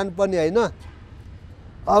लिएर जानुपर्ने होइन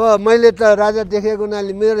अब मैले त राजा देखेको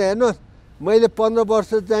हुनाले मेरो हेर्नुहोस् मैले 15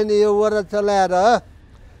 वर्ष चाहिँ नि यो वरा चलाएर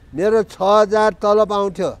मेरो 6000 तलब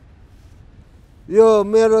आउँथ्यो यो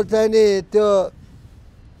मेरो चाहिँ नि त्यो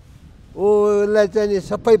उसलाई चाहिँ नि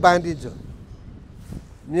सबै बाँधिदिन्छु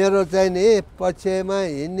मेरो चाहिँ नि पछिमा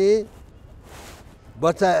हिँड्ने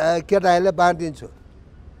बच्चा केटाहरूलाई बाँडिदिन्छु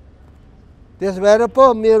त्यस भएर पो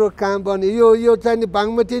मेरो काम बन्यो यो चाहिँ नि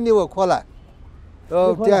बागमती नि हो खोला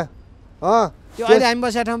त्यहाँ अहिले हामी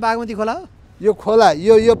बसेको ठाउँ बागमती खोला हो यो खोला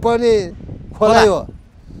यो पनि खोला हो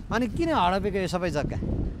अनि किन हडपेको यो सबै जग्गा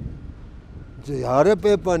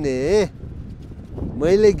हडपे पनि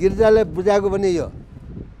मैले गिर्जालाई बुझाएको पनि यो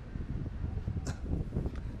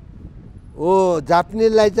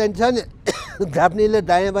झाप्नीलाई चाहिँ छ नि झाप्नीले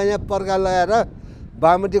दायाँ बायाँ पर्का लगाएर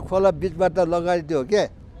बागमती खोला बिचबाट लगाइदियो के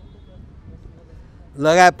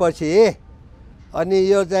लगाएपछि अनि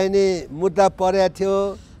यो चाहिँ नि मुद्दा परेको थियो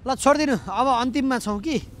ल छोडिदिनु अब अन्तिममा छौँ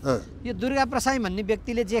कि यो दुर्गा प्रसाई भन्ने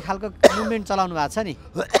व्यक्तिले जे खालको मुभमेन्ट चलाउनु भएको छ नि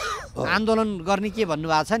आन्दोलन गर्ने के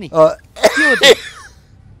भन्नुभएको छ नि के हो त्यो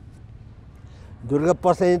दुर्गा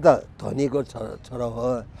प्रसाई त धनीको छोरा हो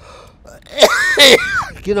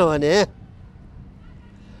किनभने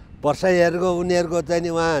प्रसाईहरूको उनीहरूको चाहिँ नि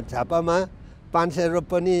उहाँ झापामा 500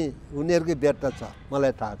 पनि उनीहरूकै व्यर्थ छ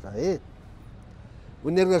मलाई थाहा छ है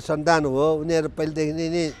उनीहरूको सन्तान हो उनीहरू पहिलेदेखि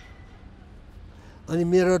नै अनि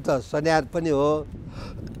मेरो त सन्यार पनि हो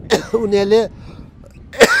उनीहरूले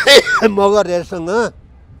मगरहरूसँग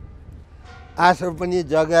आश्रम पनि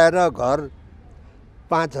जगाएर घर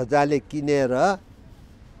 5,000ले किनेर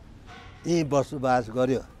यहीँ बसोबास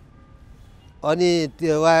गर्यो अनि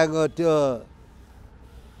त्यो उहाँको त्यो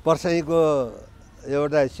पर्साईको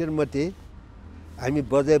एउटा श्रीमती हामी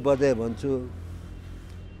बजाइ भन्छु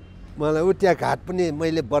मलाई उ त्यहाँ घाट पनि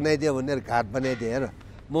मैले बनाइदिएँ भनेर घाट बनाइदिएँ हेर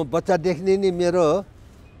म बच्चादेखि नै मेरो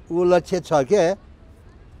ऊ लक्ष्य छ के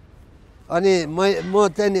अनि म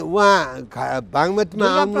चाहिँ नि उहाँ बागमतीमा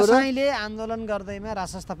आउनु र आन्दोलन गर्दैमा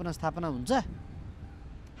राष्ट्र स्थापना हुन्छ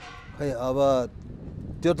खै अब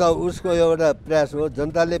त्यो त उसको एउटा प्रयास हो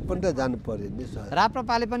जनताले पनि त जानु पर्यो नि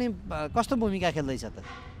राप्रपाले पनि कस्तो भूमिका खेल्दैछ त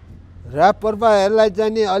राप्रपाहरूलाई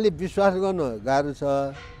चाहिँ नि अलिक विश्वास गर्नु गाह्रो छ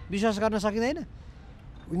विश्वास गर्न सकिँदैन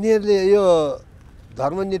उनीहरूले यो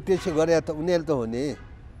धर्मनिरपेक्ष गरे त उनीहरूले त हो नि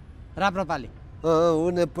राप्रपाले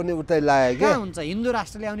उनीहरू पनि उतै लाग्यो क्या हुन्छ हिन्दू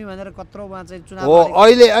राष्ट्र ल्याउने भनेर कत्रो उहाँ चाहिँ चुनाव हो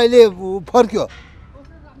अहिले फर्क्यो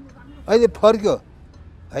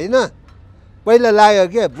होइन पहिला लाग्यो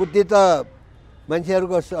के बुद्धि त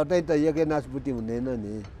मान्छेहरूको सधैँ त एकैनाश बुद्धि हुँदैन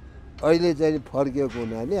नि अहिले चाहिँ फर्किएको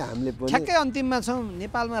हुनाले हामीले पनि ठ्याक्कै अन्तिममा छौँ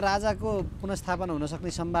नेपालमा राजाको पुनर्स्थापना हुन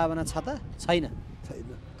सक्ने सम्भावना छ त छैन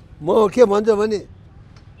म के भन्छु भने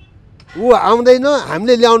ऊ आउँदैन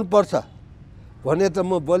हामीले ल्याउनु पर्छ भने त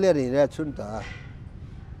म बोलेर हिँडेको छु नि त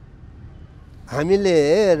हामीले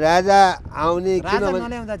राजा आउने किनभने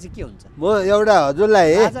नल्याउँदा चाहिँ के हुन्छ म एउटा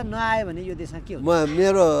हजुरलाई राजा नआयो भने यो देशमा के हुन्छ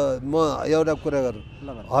म एउटा कुरा गरौँ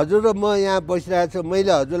हजुर र म यहाँ बसिरहेको छु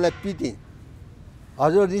मैले हजुरलाई पिटेँ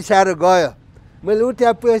हजुर रिसाएर गयो मैले उ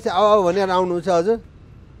त्यहाँ पुगेपछि आऊ भनेर आउनुहुन्छ हजुर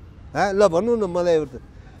ल भन्नु न मलाई एउटा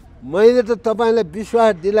मैले त तपाईँलाई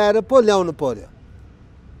विश्वास दिलाएर पो ल्याउनु पर्यो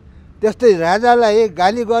त्यस्तै राजालाई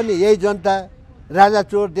गाली गर्ने यही जनता राजा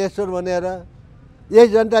चोर देश चोर भनेर यही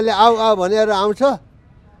जनताले आऊ भनेर आउँछ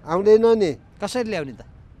आउँदैन नि कसरी ल्याउने त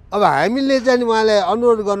अब हामीले चाहिँ उहाँलाई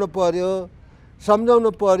अनुरोध गर्नु पर्यो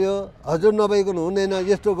सम्झाउनु पर्यो हजुर नभइकन हुँदैन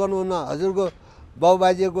यस्तो गर्नु हुन्न हजुरको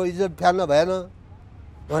बाउबाजेको इज्जत फ्याल्न भएन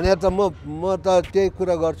भनेर त म त त्यही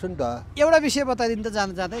कुरा गर्छु नि त एउटा विषय बताइदिनु त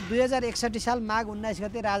जाँदा जाँदै 2061 साल माघ 19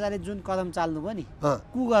 गते राजाले जुन कदम चाल्नुभयो नि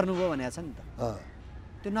कु गर्नुभयो भनेको छ नि त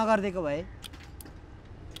त्यो नगरिदिएको भए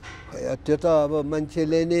त्यो त अब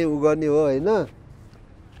मान्छेले नै उ गर्ने हो होइन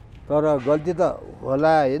तर गल्ती त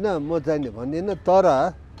होला होइन म चाहिँ भन्दिनँ तर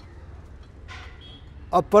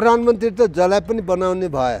अब प्रधानमन्त्री त जसलाई पनि बनाउने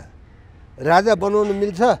भयो राजा बनाउनु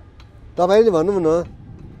मिल्छ तपाईँले भनौँ न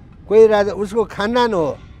कोही राजा उसको खानदान हो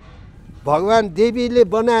भगवान् देवीले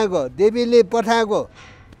बनाएको देवीले पठाएको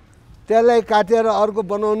त्यसलाई काटेर अर्को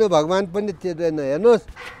बनाउने भगवान् पनि थिएन हेर्नुहोस्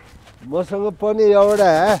मसँग पनि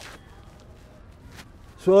एउटा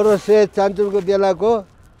 1600 बेलाको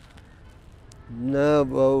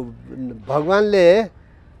भगवान्ले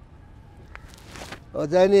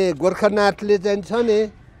चाहिँ नि गोर्खानाथले चाहिँ छ नि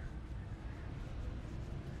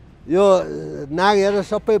यो नागहरू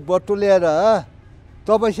सबै बटुलेर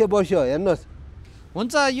तपस्या बस्यो हेर्नुहोस्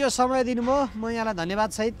हुन्छ यो समय दिनुभयो म यहाँलाई धन्यवाद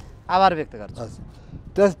सहित आभार व्यक्त गर्छु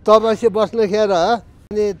त्यस तपस्या बस्नेखेर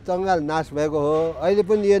अनि जङ्गल नाश भएको हो अहिले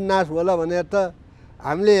पनि यो नाश होला भनेर त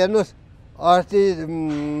हामीले हेर्नुहोस् अस्ति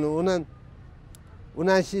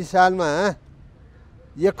 79 सालमा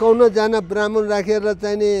 51 जना ब्राह्मण राखेर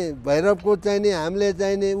चाहिँ नि भैरवको चाहिँ नि हामीले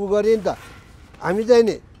चाहिँ नि उ गऱ्यो नि त हामी चाहिँ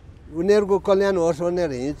नि उनीहरूको कल्याण होस्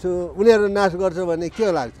भनेर हिँड्छु उनीहरू नाश गर्छ भने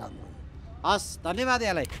के लाग्छ हस् धन्यवाद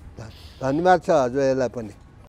यहाँलाई धन्यवाद छ हजुर यसलाई पनि